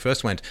 was when they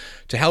first went.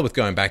 To hell with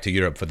going back to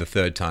Europe for the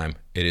third time.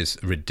 It is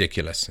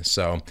ridiculous.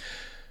 So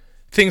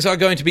things are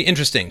going to be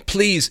interesting.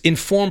 Please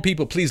inform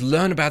people. Please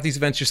learn about these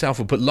events yourself.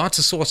 We'll put lots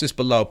of sources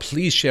below.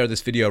 Please share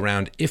this video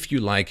around. If you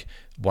like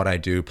what I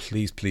do,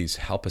 please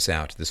help us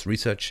out. This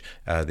research,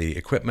 the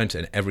equipment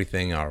and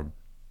everything, our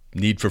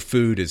need for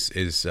food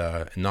is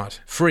not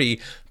free.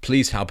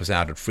 Please help us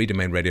out at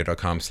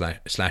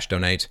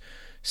freedomainradio.com/donate.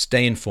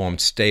 Stay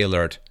informed, stay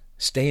alert,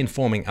 stay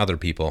informing other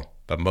people,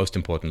 but most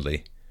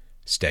importantly,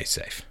 stay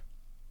safe.